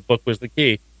 oh, the book was the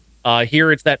key.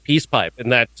 Here, it's that peace pipe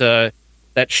and that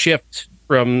shift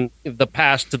from the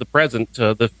past to the present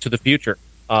to the future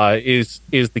is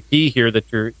the key here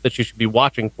that you should be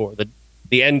watching for,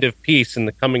 the end of peace and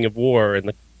the coming of war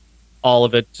and all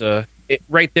of it.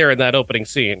 Right there in that opening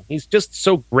scene. He's just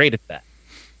so great at that.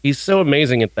 He's so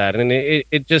amazing at that. And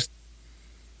it just,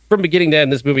 from beginning to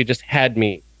end, this movie just had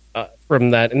me from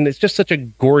that. And it's just such a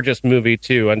gorgeous movie,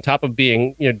 too. On top of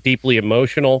being deeply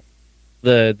emotional,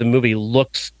 the movie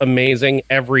looks amazing.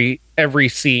 Every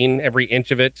scene, every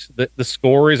inch of it. The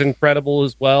score is incredible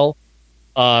as well.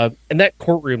 And that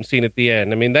courtroom scene at the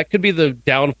end. I mean, that could be the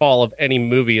downfall of any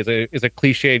movie is a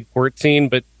cliched court scene,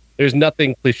 but there's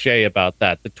nothing cliche about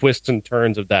that. The twists and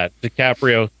turns of that.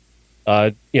 DiCaprio,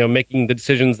 making the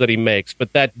decisions that he makes.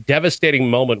 But that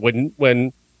devastating moment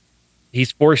when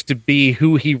he's forced to be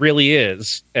who he really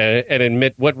is and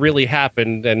admit what really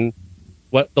happened, and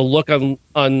what the look on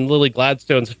Lily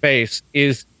Gladstone's face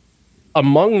is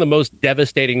among the most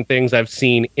devastating things I've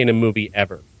seen in a movie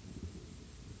ever.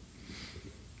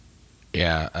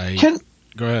 Yeah,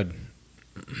 go ahead.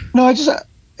 No,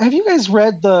 have you guys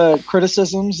read the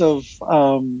criticisms of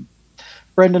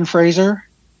Brendan Fraser?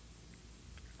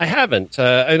 I haven't.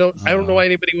 I don't know why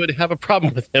anybody would have a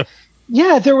problem with him.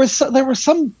 Yeah, there was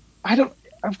some.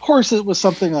 Of course, it was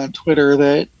something on Twitter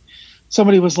that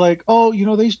somebody was like, "Oh,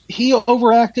 he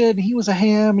overacted. And he was a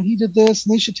ham, and he did this,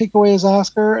 and they should take away his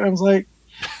Oscar." And I was like,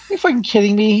 "Are you fucking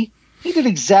kidding me? He did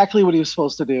exactly what he was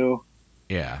supposed to do."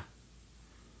 Yeah,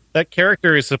 that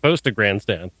character is supposed to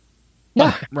grandstand.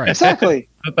 Yeah, right. Exactly.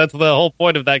 That's the whole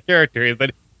point of that character, is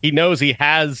that he knows he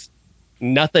has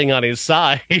nothing on his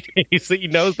side. He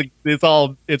knows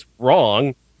it's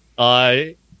wrong.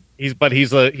 He's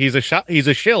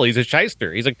a shill. He's a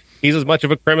shyster. He's as much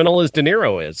of a criminal as De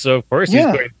Niro is. So of course he's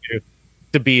going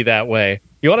to be that way.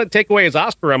 You want to take away his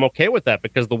Oscar? I'm okay with that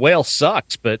because The Whale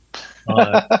sucks. But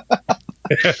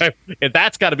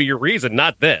that's got to be your reason,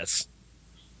 not this.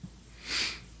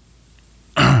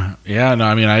 Yeah, no,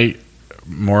 I mean, I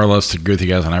more or less agree with you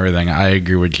guys on everything. I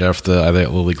agree with Jeff that I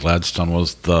think Lily Gladstone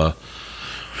was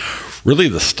really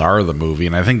the star of the movie,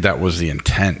 and I think that was the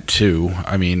intent too.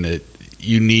 I mean,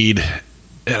 you need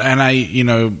and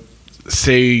I,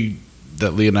 say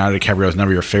that Leonardo DiCaprio is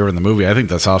never your favorite in the movie. I think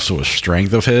that's also a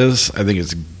strength of his. I think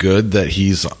it's good that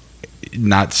he's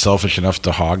not selfish enough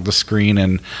to hog the screen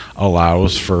and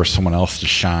allows for someone else to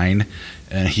shine,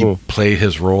 and he played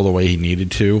his role the way he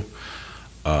needed to.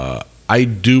 I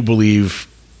do believe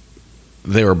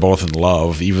they were both in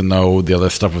love, even though the other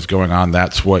stuff was going on.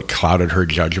 That's what clouded her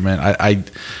judgment.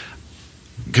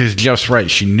 Because Jeff's right,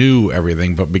 she knew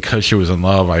everything, but because she was in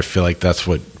love, I feel like that's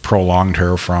what prolonged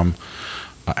her from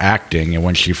acting. And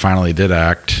when she finally did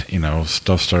act,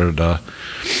 stuff started to,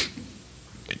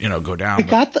 go down.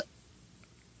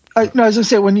 I was going to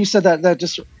say, when you said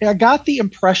that I got the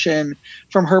impression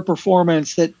from her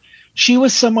performance that she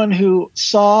was someone who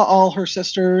saw all her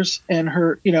sisters and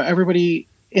her, everybody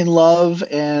in love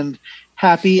and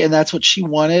happy, and that's what she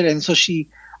wanted. And so she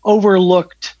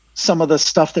overlooked some of the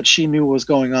stuff that she knew was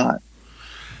going on.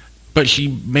 But she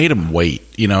made him wait.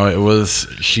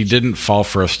 She didn't fall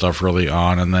for his stuff early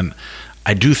on. And then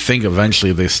I do think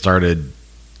eventually they started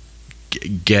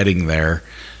getting there.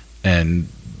 And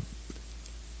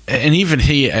even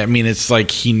he, it's like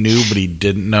he knew, but he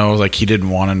didn't know. Like he didn't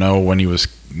want to know when he was,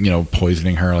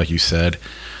 poisoning her, like you said.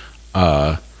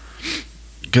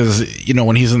 Because,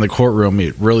 when he's in the courtroom,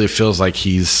 it really feels like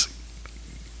he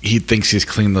thinks he's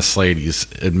cleaned the slate. He's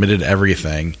admitted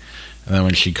everything. And then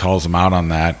when she calls him out on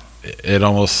that, it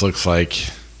almost looks like,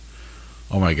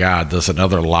 oh my God, there's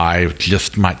another lie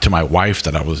just to my wife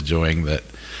that I was doing that,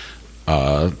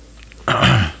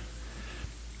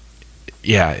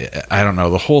 yeah, I don't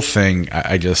know. The whole thing,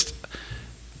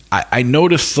 I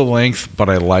noticed the length, but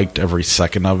I liked every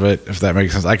second of it, if that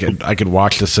makes sense. I could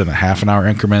watch this in half an hour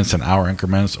increments, an hour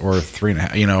increments, or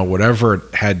 3.5, whatever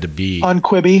it had to be. On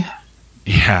Quibi.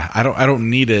 Yeah, I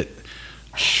don't need it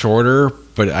shorter,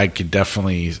 but I could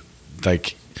definitely,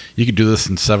 like, you could do this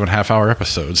in 7.5 hour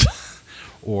episodes,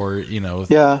 or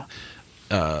yeah,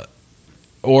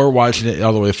 or watching it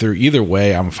all the way through. Either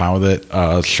way, I'm fine with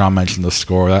it. Sean mentioned the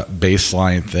score, that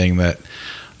baseline thing that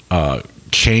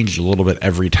changed a little bit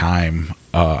every time.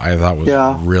 I thought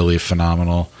was really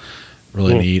phenomenal,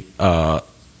 really neat. The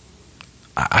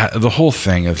whole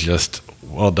thing is just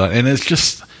well done, and it's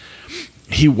just.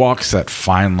 He walks that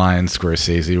fine line,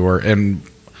 Scorsese, and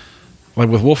like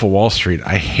with Wolf of Wall Street,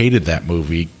 I hated that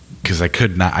movie because I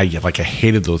could not. I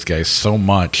hated those guys so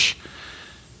much,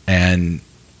 and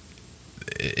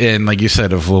like you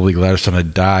said, if Lily Gladstone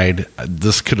had died,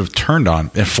 this could have turned on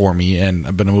for me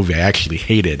and been a movie I actually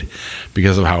hated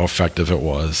because of how effective it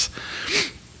was.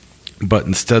 But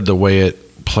instead, the way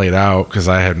it played out, because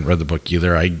I hadn't read the book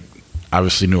either, I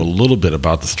obviously knew a little bit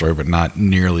about the story, but not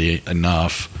nearly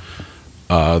enough.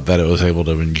 That it was able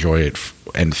to enjoy it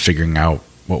and figuring out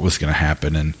what was going to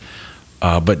happen. And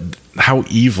but how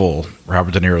evil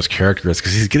Robert De Niro's character is,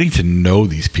 because he's getting to know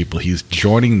these people. He's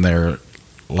joining their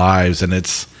lives. And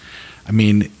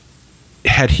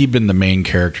had he been the main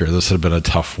character, this would have been a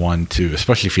tough one too,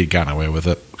 especially if he'd gotten away with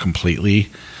it completely.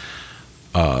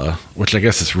 Which I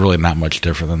guess is really not much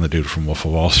different than the dude from Wolf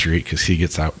of Wall Street, because he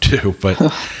gets out too. But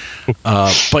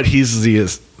he's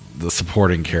the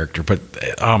supporting character. But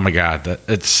oh my God,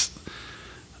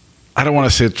 I don't want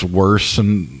to say it's worse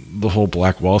than the whole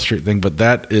Black Wall Street thing, but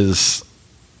that is,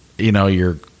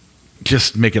 you're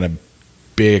just making a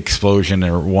big explosion,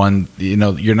 or one,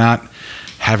 you're not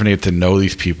having to get to know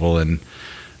these people. And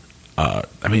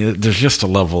there's just a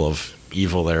level of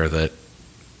evil there that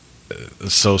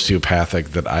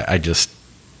sociopathic that I just,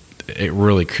 it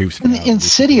really creeps me out. And the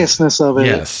insidiousness of it.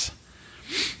 Yes.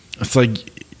 It's like,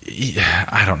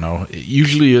 I don't know.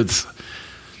 Usually it's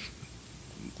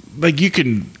like you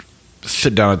can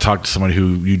sit down and talk to someone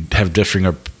who you have differing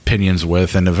opinions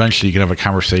with, and eventually you can have a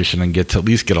conversation and get to at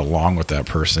least get along with that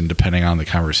person, depending on the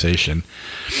conversation.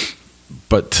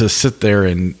 But to sit there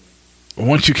and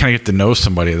once you kind of get to know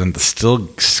somebody, then to still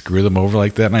screw them over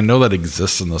like that, and I know that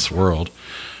exists in this world,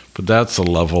 but that's a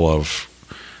level of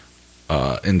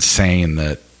insane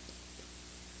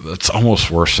that's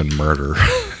almost worse than murder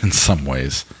in some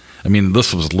ways.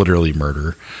 This was literally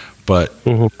murder, but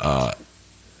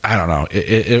I don't know.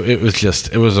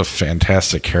 It was a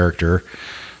fantastic character.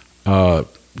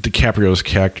 DiCaprio's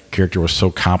character was so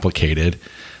complicated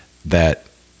that,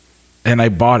 and I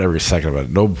bought every second of it. At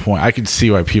no point, I could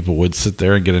see why people would sit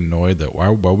there and get annoyed that why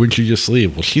wouldn't you just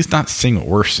leave? Well, she's not seeing what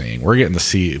we're seeing. We're getting to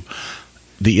see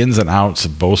the ins and outs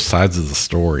of both sides of the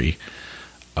story.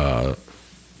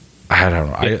 I don't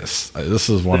know. This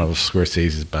is one of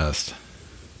Scorsese's best.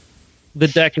 The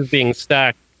deck is being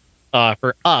stacked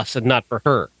for us and not for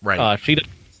her. Right. She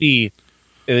doesn't see.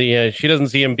 She doesn't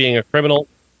see him being a criminal.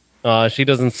 She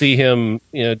doesn't see him,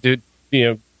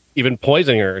 even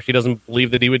poisoning her. She doesn't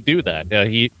believe that he would do that.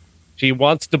 She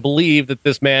wants to believe that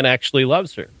this man actually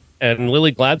loves her. And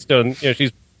Lily Gladstone,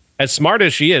 she's as smart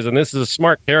as she is, and this is a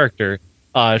smart character.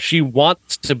 She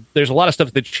wants to. There's a lot of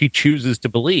stuff that she chooses to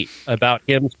believe about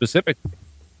him specifically,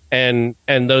 and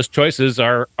those choices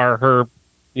are her,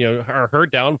 are her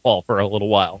downfall for a little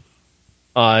while.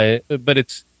 But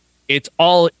it's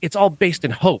all based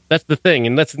in hope. That's the thing,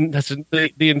 and that's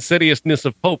the insidiousness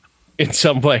of hope in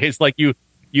some ways. Like you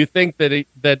think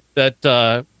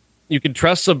that you can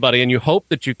trust somebody, and you hope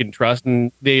that you can trust,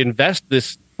 and they invest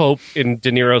this hope in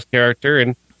De Niro's character,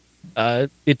 and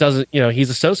it doesn't. He's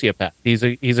a sociopath.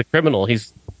 He's a criminal.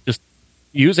 He's just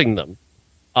using them.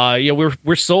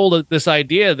 We're sold this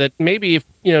idea that maybe if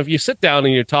you sit down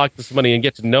and you talk to somebody and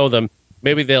get to know them,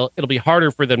 maybe it'll be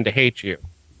harder for them to hate you.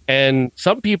 And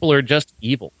some people are just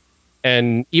evil,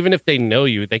 and even if they know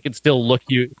you, they can still look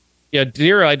you. De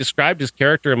Niro, I described his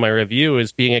character in my review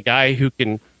as being a guy who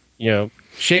can,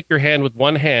 shake your hand with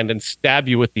one hand and stab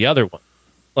you with the other one.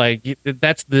 Like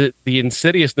that's the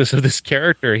insidiousness of this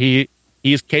character.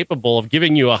 He's capable of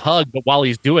giving you a hug, but while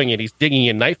he's doing it, he's digging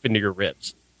a knife into your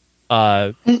ribs.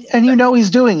 And he's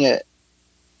doing it.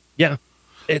 Yeah.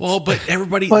 But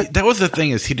everybody, that was the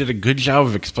thing, is he did a good job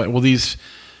of explaining. Well, these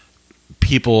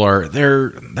people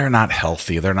they're not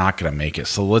healthy. They're not going to make it.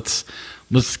 So let's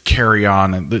carry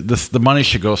on. And the money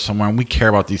should go somewhere, and we care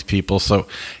about these people. So,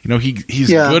 he's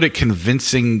good at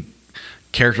convincing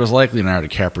characters like Leonardo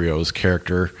DiCaprio's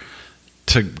character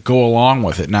to go along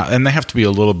with it. Now, and they have to be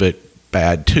a little bit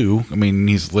bad too. I mean,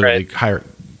 he's literally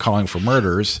calling for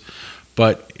murders,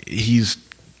 but he's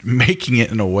making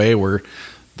it in a way where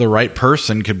the right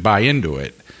person could buy into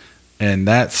it. And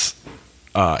that's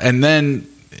and then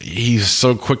he's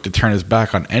so quick to turn his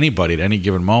back on anybody at any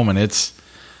given moment. It's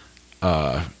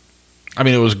it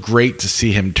was great to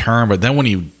see him turn, but then when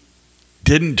he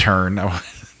didn't turn, I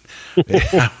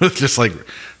was just like,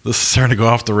 this is starting to go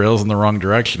off the rails in the wrong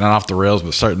direction. Not off the rails,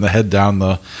 but starting to head down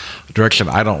the direction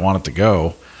I don't want it to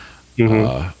go.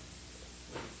 Mm-hmm.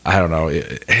 I don't know.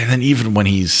 And then even when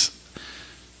he's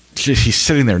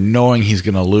sitting there knowing he's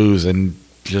going to lose and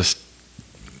just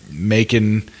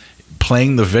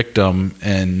playing the victim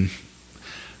and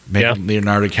making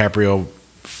Leonardo DiCaprio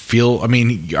feel,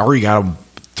 he already got him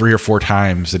 3 or 4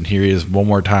 times, and here he is one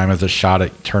more time as a shot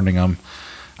at turning him.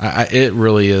 It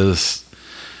really is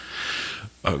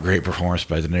a great performance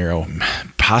by De Niro,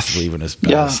 possibly even his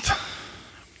best.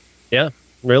 Yeah,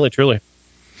 really, truly.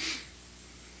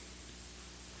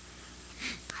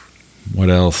 What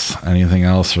else? Anything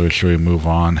else, or should we move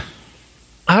on?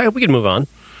 We can move on.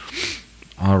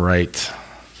 All right.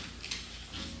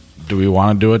 Do we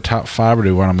want to do a top 5, or do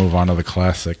we want to move on to the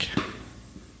classic?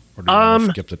 Or do we want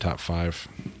to skip the top 5?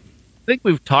 I think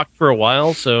we've talked for a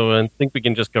while, so I think we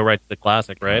can just go right to the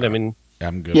classic, right? I'm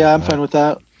good. Yeah, I'm fine with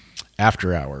that.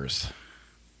 After Hours.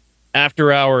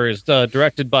 After Hours,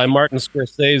 directed by Martin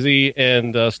Scorsese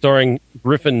and starring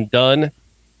Griffin Dunne,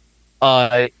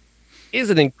 is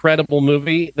an incredible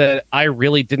movie that I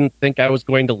really didn't think I was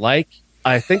going to like.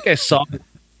 I think I saw it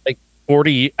like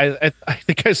 40. I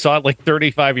think I saw it like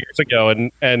 35 years ago,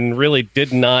 and really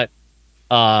did not.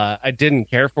 I didn't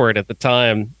care for it at the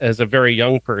time as a very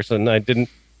young person. I didn't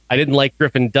like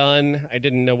Griffin Dunne. I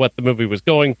didn't know what the movie was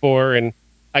going for, and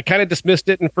I kind of dismissed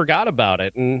it and forgot about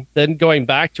it. And then going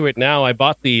back to it now, I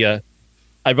bought the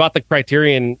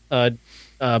Criterion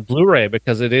Blu-ray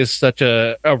because it is such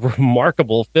a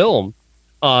remarkable film.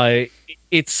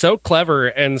 It's so clever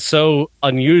and so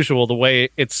unusual the way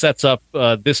it sets up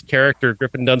this character,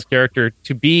 Griffin Dunne's character,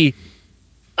 to be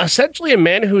essentially a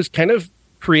man who's kind of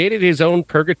created his own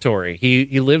purgatory.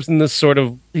 He lives in this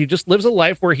he just lives a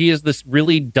life where he has this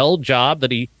really dull job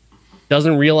that he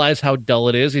doesn't realize how dull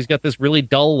it is. He's got this really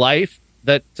dull life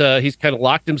that he's kind of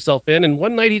locked himself in. And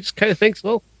one night he just kind of thinks,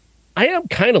 well, I am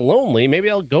kind of lonely. Maybe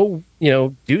I'll go,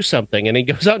 do something. And he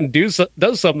goes out and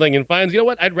does something and finds,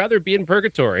 what? I'd rather be in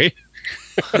purgatory.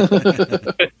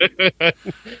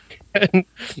 And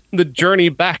the journey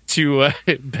back to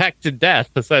death,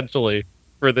 essentially,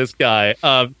 for this guy.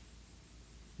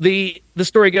 The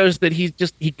story goes that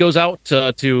he goes out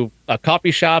to a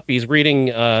coffee shop. He's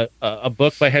reading a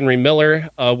book by Henry Miller.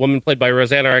 A woman played by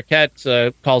Rosanna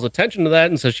Arquette calls attention to that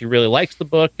and says she really likes the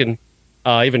book, and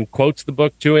even quotes the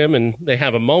book to him. And they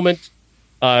have a moment.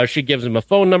 She gives him a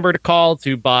phone number to call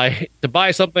to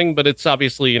buy something, but it's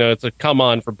obviously it's a come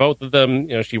on for both of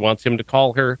them. She wants him to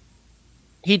call her.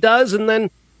 He does, and then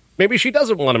maybe she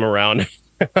doesn't want him around.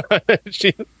 There's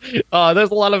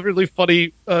a lot of really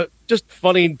funny, just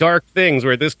funny, dark things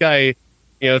where this guy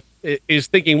is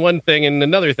thinking one thing and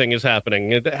another thing is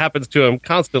happening. It happens to him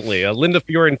constantly. Linda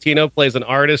Fiorentino plays an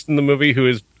artist in the movie who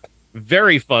is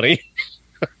very funny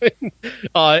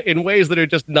in ways that are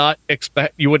just not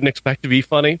you wouldn't expect to be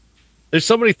funny. There's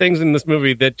so many things in this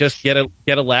movie that just get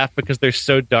a laugh because they're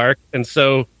so dark, and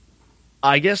so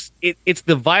I guess it's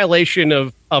the violation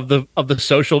of the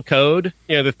social code.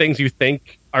 The things you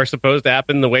think are supposed to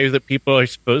happen, the ways that people are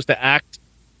supposed to act.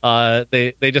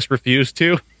 They just refuse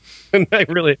to, and I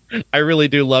really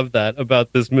do love that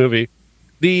about this movie.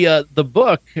 The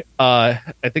book, I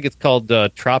think it's called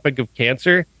Tropic of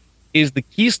Cancer, is the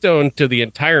keystone to the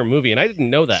entire movie, and I didn't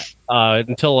know that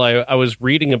until I was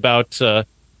reading about.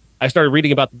 I started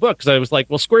reading about the book because I was like,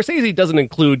 well, Scorsese doesn't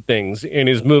include things in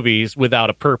his movies without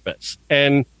a purpose,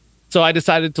 and so I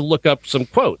decided to look up some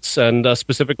quotes, and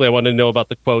specifically, I wanted to know about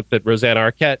the quote that Rosanna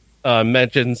Arquette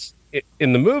mentions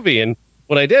in the movie, and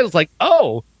what I did was like,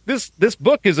 oh, this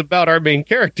book is about our main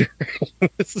character.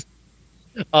 This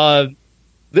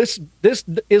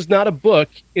is not a book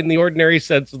in the ordinary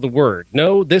sense of the word.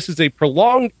 No, this is a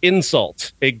prolonged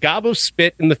insult, a gob of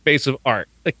spit in the face of art,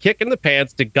 a kick in the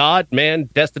pants to God, man,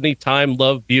 destiny, time,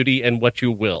 love, beauty, and what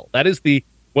you will. That is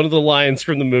one of the lines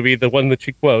from the movie, the one that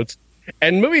she quotes.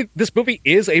 And this movie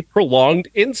is a prolonged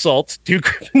insult to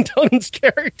Griffin Dunne's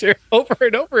character over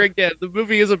and over again. The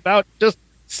movie is about just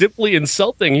simply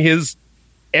insulting his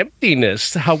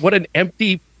emptiness, what an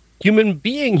empty human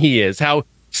being he is, how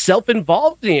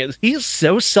self-involved he is. He is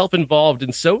so self-involved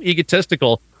and so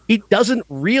egotistical. He doesn't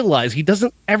realize, he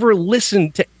doesn't ever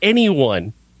listen to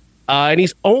anyone. And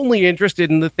he's only interested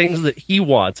in the things that he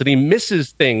wants, and he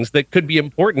misses things that could be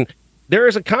important. There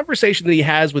is a conversation that he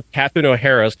has with Catherine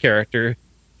O'Hara's character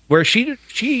where she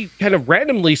kind of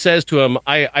randomly says to him,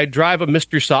 I drive a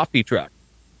Mr. Softy truck.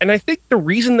 And I think the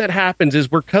reason that happens is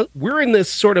we're in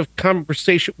this sort of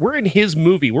conversation. We're in his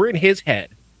movie. We're in his head.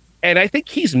 And I think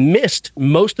he's missed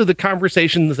most of the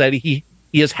conversations that he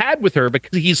has had with her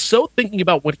because he's so thinking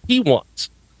about what he wants.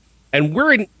 And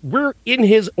we're in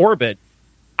his orbit.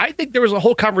 I think there was a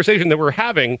whole conversation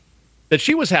that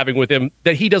she was having with him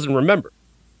that he doesn't remember.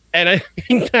 And I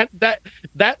think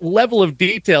that level of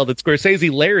detail that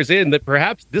Scorsese layers in, that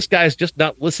perhaps this guy's just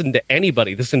not listened to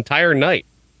anybody this entire night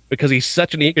because he's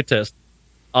such an egotist,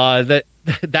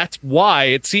 that's why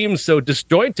it seems so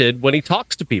disjointed when he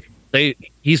talks to people.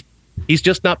 He's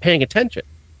just not paying attention.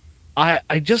 I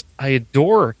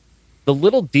adore the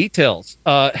little details.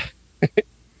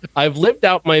 I've lived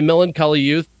out my melancholy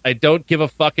youth. I don't give a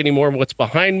fuck anymore what's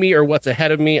behind me or what's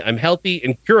ahead of me. I'm healthy,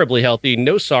 incurably healthy,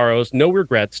 no sorrows, no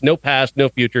regrets, no past, no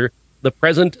future. The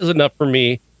present is enough for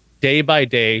me, day by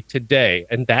day, today.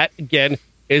 And that, again,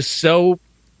 is so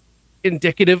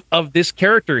indicative of this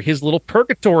character, his little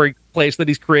purgatory place that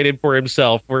he's created for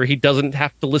himself, where he doesn't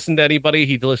have to listen to anybody.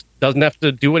 He just doesn't have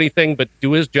to do anything but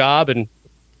do his job, and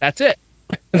that's it.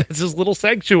 That's his little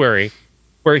sanctuary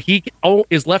where he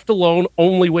is left alone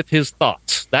only with his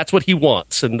thoughts. That's what he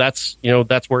wants, and that's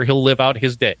where he'll live out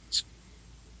his days.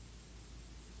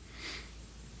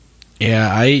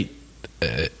 Yeah,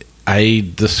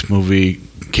 this movie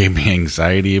gave me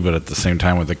anxiety, but at the same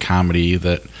time, with the comedy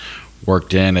that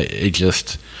worked in, it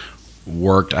just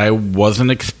worked. I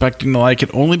wasn't expecting to like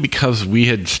it, only because we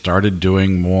had started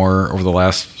doing more over the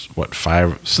last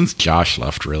since Josh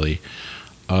left, really.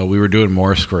 We were doing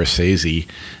more Scorsese,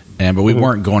 but we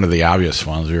weren't going to the obvious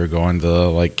ones. We were going to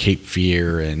like Cape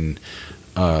Fear and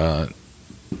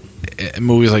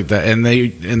movies like that. And I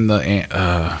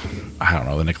don't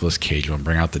know, the Nicolas Cage one,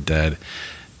 Bring Out the Dead,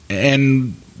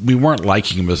 and we weren't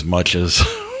liking him as much as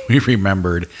we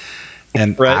remembered.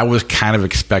 And right. I was kind of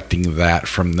expecting that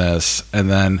from this, and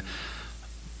then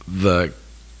it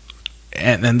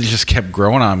just kept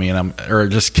growing on me, it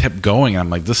just kept going. And I'm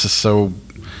like, this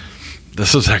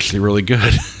is actually really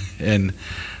good. And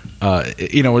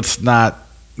it's not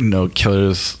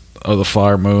Killers of the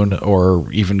Flower Moon or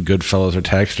even Goodfellas or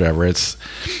Taxi Driver. It's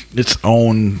its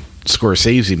own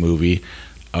Scorsese movie,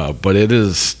 but it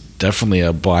is definitely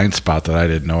a blind spot that I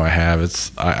didn't know I have.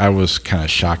 I was kind of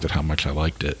shocked at how much I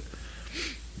liked it.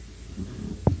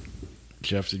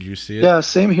 Jeff, did you see it? Yeah,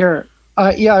 same here.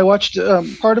 I watched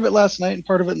part of it last night and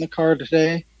part of it in the car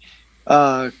today.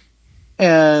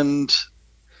 And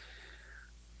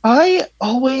I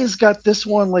always got this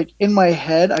one, like, in my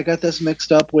head. I got this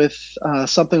mixed up with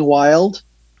Something Wild.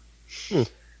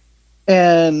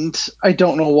 And I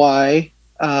don't know why.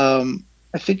 I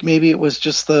think maybe it was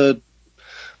just the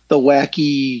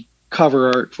wacky cover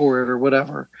art for it or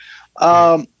whatever.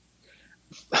 My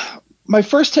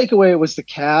first takeaway was the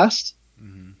cast.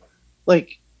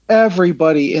 Like,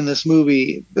 everybody in this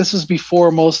movie, this was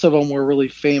before most of them were really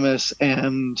famous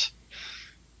and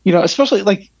especially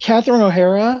like Catherine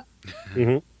O'Hara.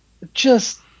 Mm-hmm.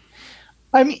 Just,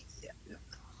 I mean,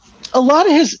 a lot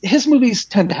of his movies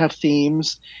tend to have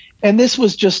themes, and this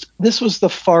was the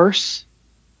farce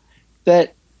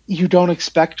that you don't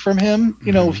expect from him.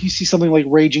 If you see something like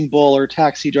Raging Bull or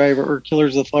Taxi Driver or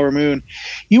Killers of the Flower Moon,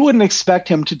 you wouldn't expect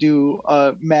him to do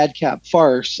a madcap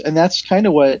farce, and that's kind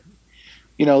of what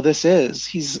this is.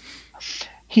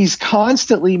 He's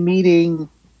constantly meeting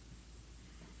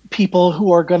people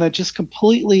who are going to just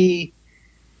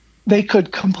they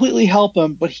could completely help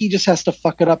him, but he just has to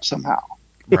fuck it up somehow.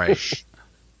 Right.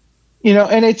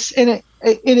 And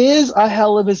it is a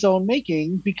hell of his own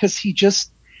making, because he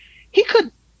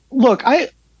could look. I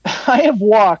have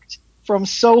walked from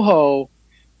Soho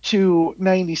to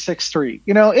 96th Street.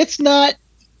 It's not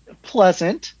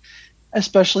pleasant,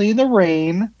 especially in the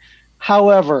rain.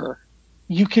 However,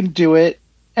 you can do it.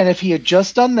 And if he had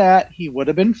just done that, he would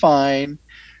have been fine.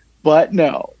 But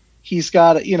no, he's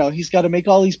got to make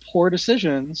all these poor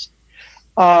decisions.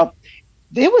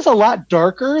 It was a lot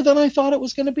darker than I thought it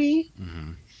was going to be.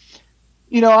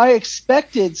 Mm-hmm. I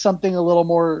expected something a little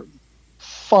more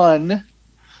fun,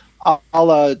 a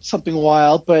la Something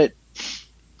Wild, but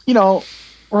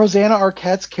Rosanna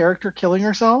Arquette's character killing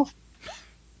herself.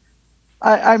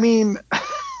 I mean,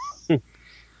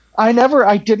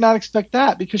 I did not expect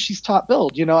that, because she's top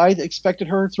billed. I expected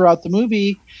her throughout the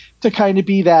movie to kind of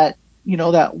be that,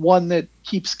 that one that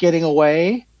keeps getting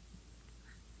away.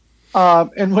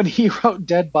 And when he wrote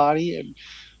 "dead body"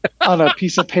 on a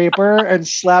piece of paper and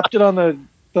slapped it on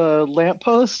the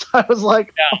lamppost, I was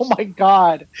like, oh my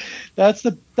God,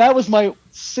 that was my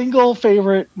single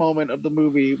favorite moment of the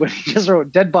movie, when he just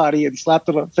wrote "dead body" and slapped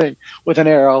it on the thing with an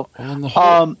arrow.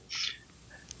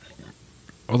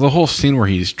 The whole scene where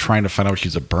he's trying to find out if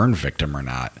she's a burn victim or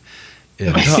not.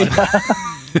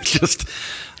 It's just,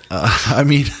 I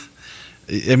mean,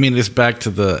 it's back to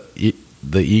the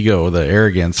ego, the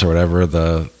arrogance, or whatever,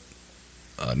 the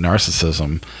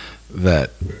narcissism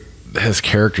that his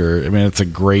character. I mean, it's a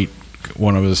great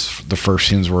one of the first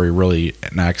scenes where he really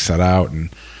knocks that out, and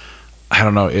I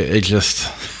don't know, it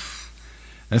just,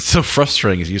 it's so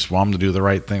frustrating, because you just want him to do the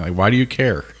right thing. Like, why do you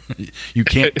care? You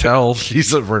can't tell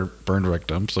she's a burn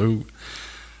victim, so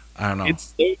I don't know.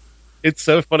 It's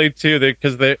so funny too,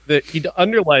 because he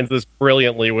underlines this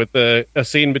brilliantly with a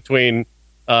scene between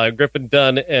Griffin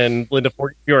Dunn and Linda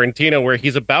Fiorentino, where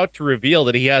he's about to reveal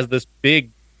that he has this big,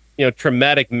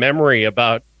 traumatic memory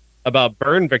about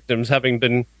burn victims, having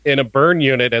been in a burn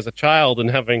unit as a child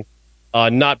and having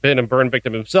not been a burn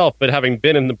victim himself, but having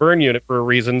been in the burn unit for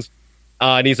reasons.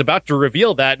 And he's about to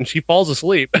reveal that, and she falls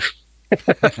asleep.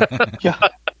 Yeah.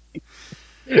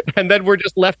 And then we're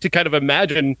just left to kind of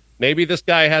imagine, maybe this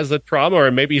guy has a trauma,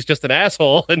 or maybe he's just an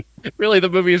asshole. And really, the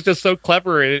movie is just so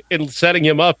clever in setting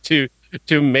him up to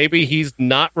maybe he's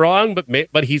not wrong, but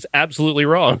he's absolutely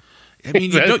wrong. I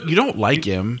mean, you don't like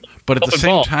him, but at the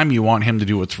same time, you want him to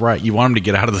do what's right. You want him to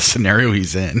get out of the scenario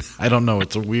he's in. I don't know.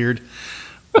 It's a weird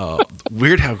how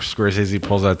Scorsese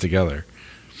pulls that together.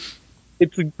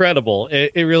 It's incredible.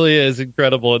 It really is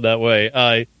incredible in that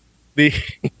way.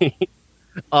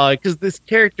 Because this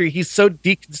character, he's so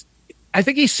I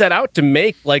think he set out to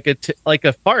make like a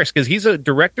farce, because he's a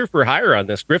director for hire on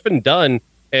this. Griffin Dunn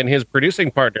and his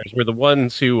producing partners were the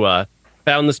ones who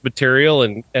found this material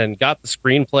and got the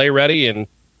screenplay ready and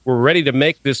were ready to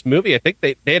make this movie. I think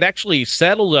they had actually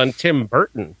settled on Tim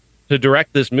Burton to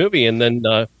direct this movie, and then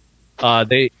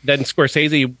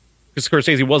Scorsese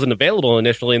wasn't available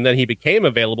initially, and then he became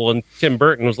available, and Tim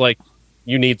Burton was like,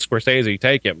 "You need Scorsese,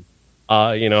 take him."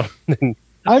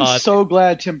 I'm so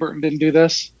glad Tim Burton didn't do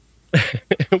this.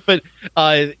 But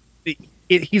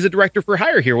he's a director for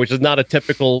hire here, which is not a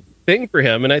typical thing for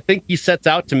him. And I think he sets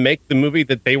out to make the movie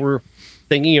that they were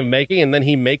thinking of making, and then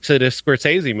he makes it a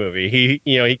Scorsese movie.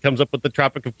 He comes up with the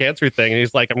Tropic of Cancer thing, and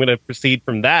he's like, I'm going to proceed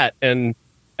from that and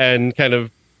kind of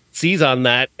seize on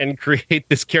that and create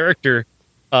this character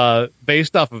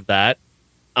based off of that,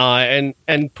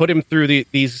 and put him through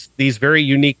these very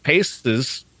unique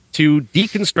paces to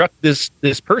deconstruct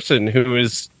this person who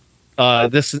is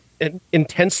this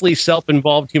intensely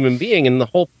self-involved human being. And the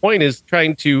whole point is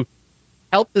trying to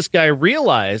help this guy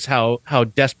realize how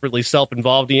desperately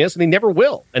self-involved he is, and he never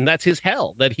will. And that's his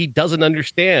hell, that he doesn't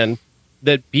understand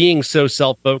that being so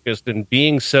self-focused and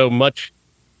being so much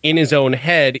in his own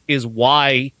head is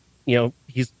why,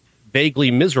 he's vaguely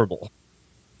miserable.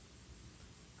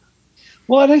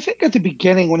 Well, and I think at the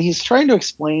beginning, when he's trying to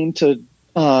explain to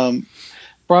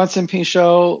Bronson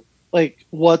Pinchot like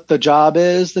what the job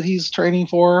is that he's training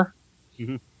for,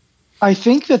 mm-hmm. I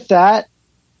think that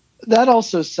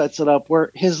also sets it up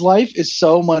where his life is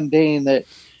so mundane that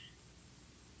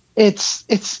it's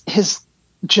his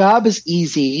job is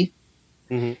easy.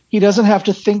 Mm-hmm. He doesn't have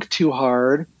to think too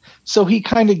hard, so he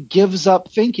kind of gives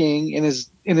up thinking in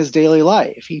his daily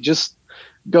life. He just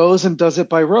goes and does it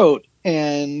by rote.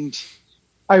 And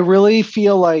I really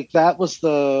feel like that was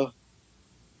the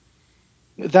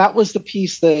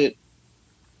piece that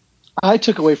I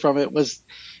took away from it. Was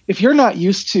if you're not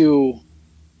used to,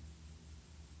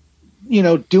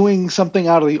 doing something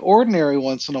out of the ordinary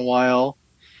once in a while,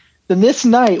 then this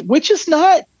night, which is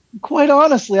not, quite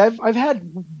honestly, I've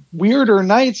had weirder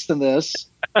nights than this.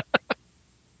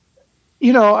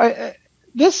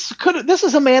 This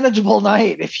is a manageable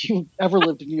night if you ever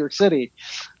lived in New York City.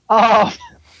 But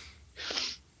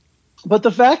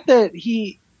the fact that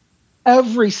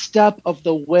every step of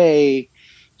the way,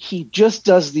 he just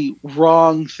does the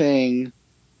wrong thing.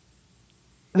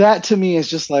 That to me is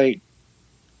just like,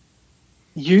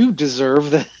 you deserve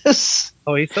this.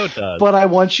 Oh, he so does. But I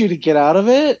want you to get out of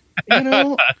it,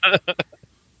 And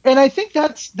I think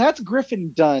that's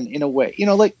Griffin done in a way.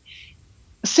 Like,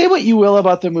 say what you will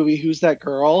about the movie Who's That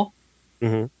Girl?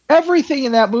 Mm-hmm. Everything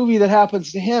in that movie that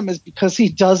happens to him is because he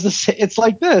does this. It's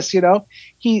like this,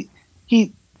 He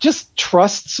just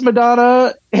trusts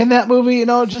Madonna in that movie,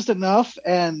 just enough.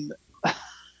 And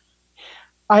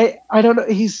I don't know.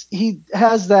 He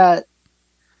has that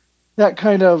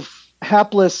kind of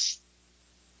hapless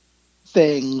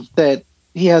thing that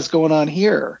he has going on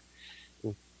here.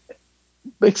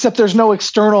 Except there's no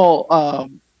external,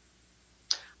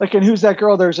 like in Who's That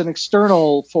Girl, there's an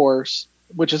external force,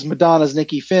 which is Madonna's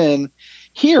Nikki Finn.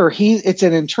 Here, it's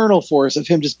an internal force of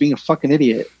him just being a fucking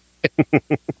idiot.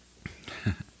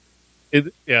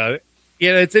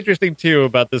 It's interesting too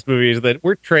about this movie is that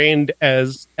we're trained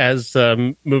as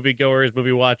moviegoers,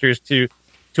 movie watchers to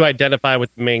identify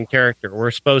with the main character. We're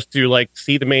supposed to like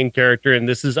see the main character, and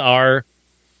this is our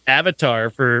avatar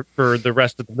for the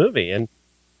rest of the movie. And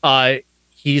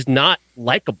he's not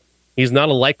likable. He's not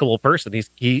a likable person.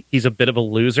 He's a bit of a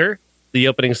loser. The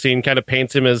opening scene kind of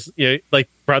paints him as, like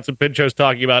Bronson Pinchot's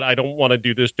talking about, I don't want to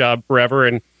do this job forever.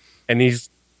 And he's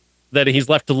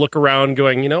left to look around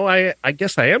going, I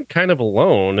guess I am kind of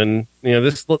alone. And,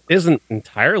 this isn't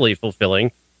entirely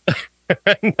fulfilling.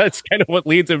 And that's kind of what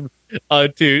leads him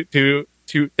to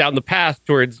down the path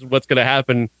towards what's going to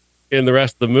happen in the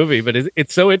rest of the movie. But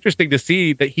it's so interesting to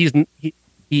see that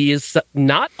he is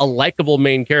not a likable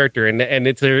main character, and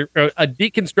it's a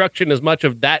deconstruction as much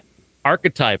of that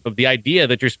archetype of the idea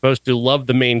that you're supposed to love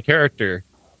the main character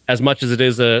as much as it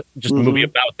is just a movie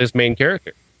about this main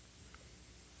character.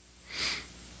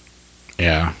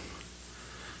 Yeah.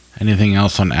 Anything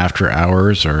else on After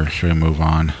Hours, or should we move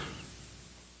on?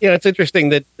 Yeah, it's interesting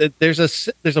that there's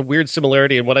a weird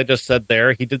similarity in what I just said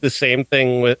there. He did the same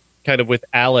thing with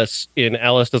Alice in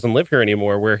Alice Doesn't Live Here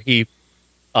Anymore, where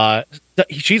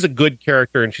she's a good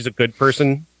character and she's a good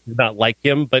person, not like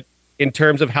him, but in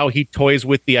terms of how he toys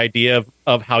with the idea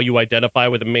of how you identify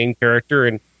with a main character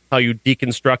and how you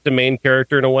deconstruct a main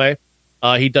character in a way,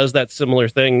 he does that similar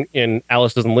thing in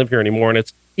Alice Doesn't Live Here Anymore, and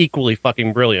it's equally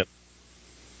fucking brilliant.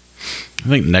 I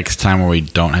think next time when we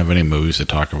don't have any movies to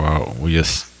talk about, we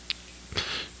just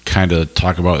kind of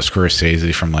talk about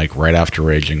Scorsese from like right after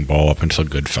Raging Bull up until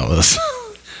Goodfellas.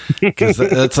 Because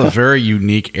that's a very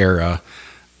unique era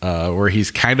where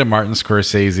he's kind of Martin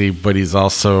Scorsese, but he's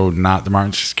also not the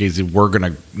Martin Scorsese we're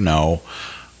going to know.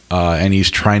 And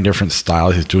he's trying different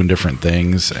styles. He's doing different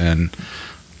things, and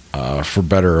for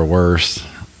better or worse.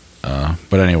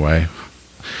 But anyway,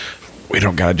 we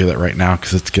don't got to do that right now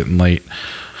because it's getting late.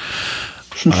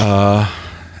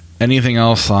 Anything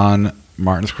else on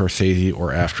Martin Scorsese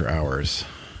or After Hours?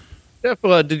 Jeff,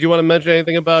 did you want to mention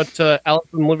anything about Alice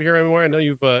Doesn't Live Here Anymore? I know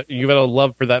you've had a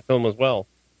love for that film as well.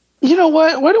 You know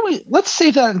what? Let's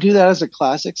save that and do that as a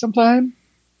classic sometime.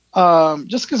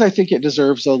 Just because I think it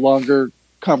deserves a longer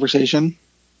conversation.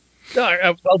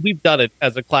 No, well, we've done it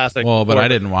as a classic. Well, but I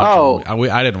didn't watch.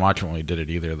 I didn't watch it when we did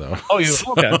it either, though. Oh, you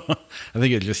okay? I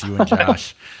think it's just you and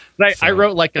Josh. I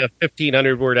wrote like a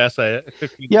 1,500 word essay.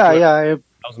 1,000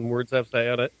 words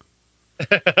essay on it.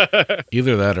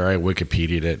 Either that or I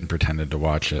Wikipedia'd it and pretended to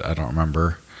watch it. I don't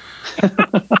remember.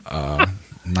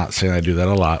 Not saying I do that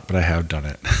a lot, but I have done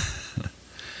it.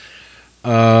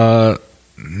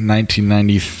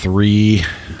 1993,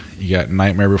 you got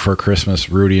Nightmare Before Christmas,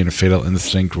 Rudy, and Fatal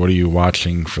Instinct. What are you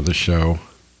watching for the show?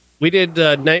 We did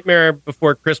Nightmare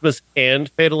Before Christmas and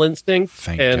Fatal Instinct.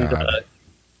 Thank God.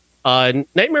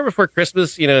 Nightmare Before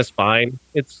Christmas, is fine.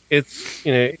 It's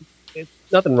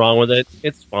nothing wrong with it.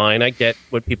 It's fine. I get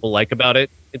what people like about it.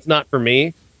 It's not for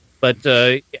me, but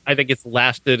I think it's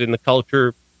lasted in the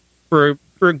culture for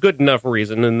a good enough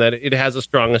reason, and that it has a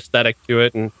strong aesthetic to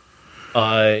it, and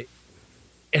it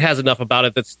has enough about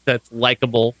it that's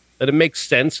likable, that it makes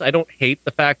sense. I don't hate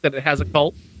the fact that it has a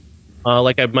cult.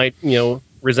 Like I might,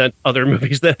 resent other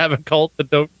movies that have a cult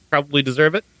that don't probably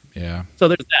deserve it. Yeah. So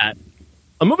there's that.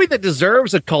 A movie that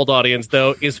deserves a cult audience,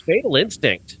 though, is Fatal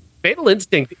Instinct. Fatal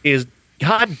Instinct is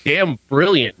goddamn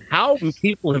brilliant. How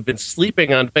people have been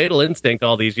sleeping on Fatal Instinct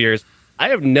all these years, I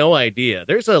have no idea.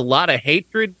 There's a lot of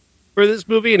hatred for this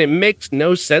movie, and it makes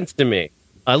no sense to me.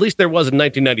 At least there was in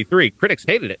 1993. Critics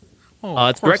hated it. Oh,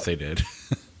 of course they did.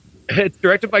 It's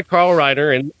directed by Carl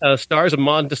Reiner and stars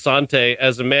Amon Desante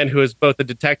as a man who is both a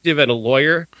detective and a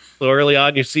lawyer. So early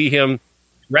on, you see him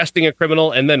arresting a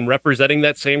criminal and then representing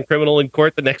that same criminal in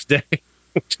court the next day,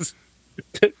 which is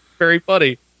very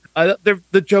funny.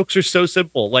 The jokes are so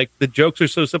simple. But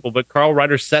Carl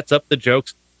Reiner sets up the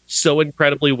jokes so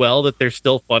incredibly well that they're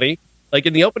still funny. Like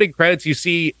in the opening credits, you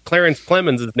see Clarence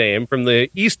Clemens' name from the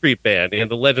E Street Band and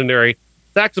the legendary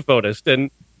saxophonist. And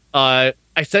I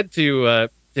said to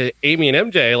Amy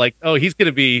and MJ, like, oh, he's going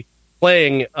to be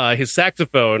playing his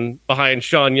saxophone behind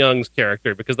Sean Young's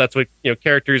character, because that's what,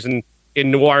 characters in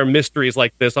noir mysteries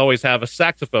like this always have a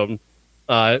saxophone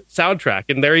soundtrack.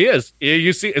 And there he is.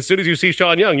 You see, as soon as you see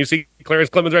Sean Young, you see Clarence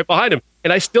Clemens right behind him.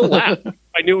 And I still laughed.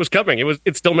 I knew it was coming.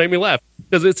 It still made me laugh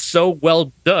because it's so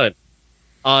well done.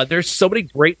 There's so many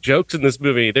great jokes in this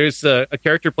movie. There's a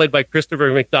character played by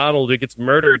Christopher McDonald who gets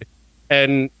murdered,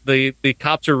 and the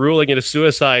cops are ruling it a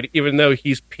suicide, even though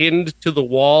he's pinned to the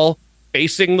wall,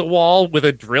 facing the wall with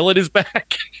a drill in his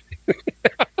back.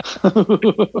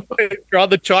 Draw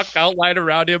the chalk outline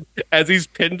around him as he's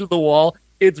pinned to the wall.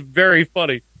 It's very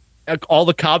funny. All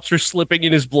the cops are slipping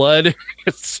in his blood.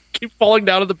 Keep falling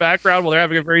down in the background while they're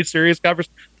having a very serious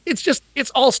conversation.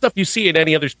 It's all stuff you see in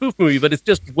any other spoof movie, but it's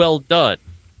just well done.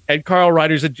 And Carl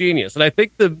Reiner's a genius. And I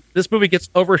think this movie gets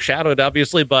overshadowed,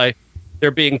 obviously, by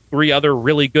there being 3 other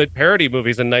really good parody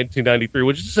movies in 1993,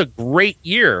 which is just a great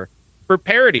year for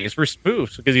parodies, for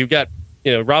spoofs, because you've got,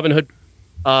 Robin Hood.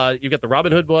 You've got the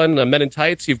Robin Hood one, Men in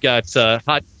Tights. You've got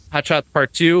Hot Shots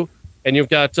Part 2, and you've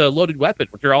got Loaded Weapon,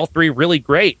 which are all 3 really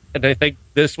great. And I think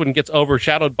this one gets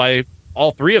overshadowed by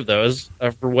all 3 of those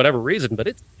for whatever reason, but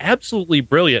it's absolutely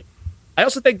brilliant. I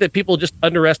also think that people just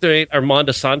underestimate Armand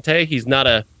Desante. He's not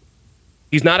a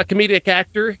comedic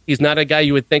actor. He's not a guy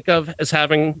you would think of as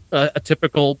having a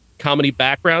typical comedy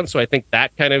background. So I think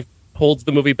that kind of holds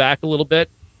the movie back a little bit.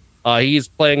 He's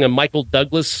playing a Michael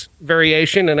Douglas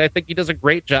variation, and I think he does a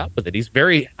great job with it.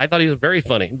 I thought he was very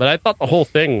funny, but I thought the whole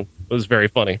thing was very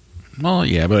funny. Well,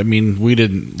 yeah, but I mean,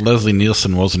 Leslie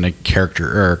Nielsen wasn't a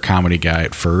character or a comedy guy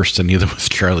at first, and neither was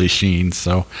Charlie Sheen.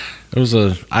 So it was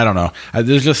I don't know.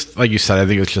 There's just, like you said, I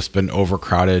think it's just been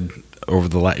overcrowded over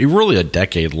really a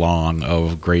decade long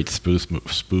of great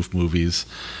spoof movies.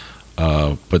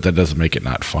 But that doesn't make it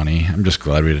not funny. I'm just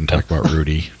glad we didn't talk about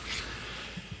Rudy.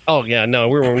 Oh, yeah, no,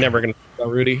 we were never going to talk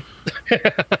about Rudy. There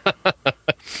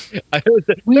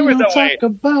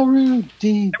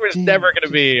was never going to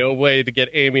be a way to get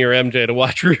Amy or MJ to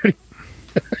watch Rudy.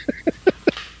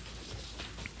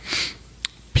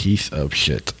 Piece of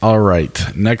shit. All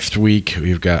right. Next week,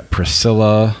 we've got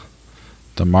Priscilla,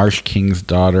 The Marsh King's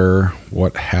Daughter,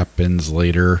 What Happens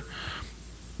Later.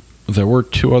 There were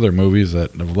 2 other movies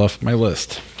that have left my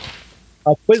list.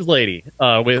 Quiz Lady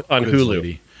on Hulu.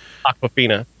 Lady.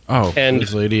 Aquafina. Oh, and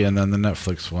Quiz Lady, and then the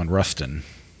Netflix one, Rustin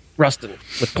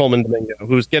with Coleman Domingo,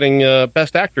 who's getting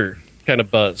Best Actor kind of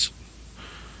buzz.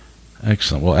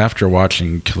 Excellent. Well, after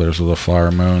watching Killers of the Flower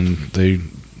Moon,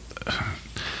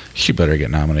 she better get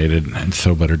nominated, and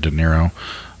so better De Niro.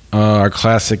 Our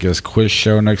classic is Quiz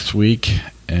Show next week,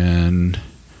 and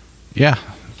yeah,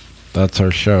 that's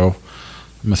our show.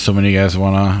 I'm assuming you guys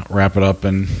want to wrap it up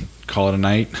and call it a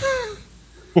night.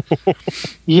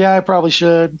 Yeah, I probably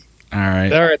should. All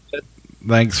right. All right.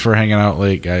 Thanks for hanging out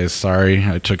late, guys. Sorry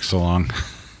I took so long.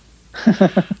 All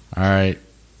right.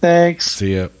 Thanks.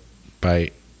 See ya.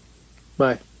 Bye.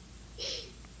 Bye.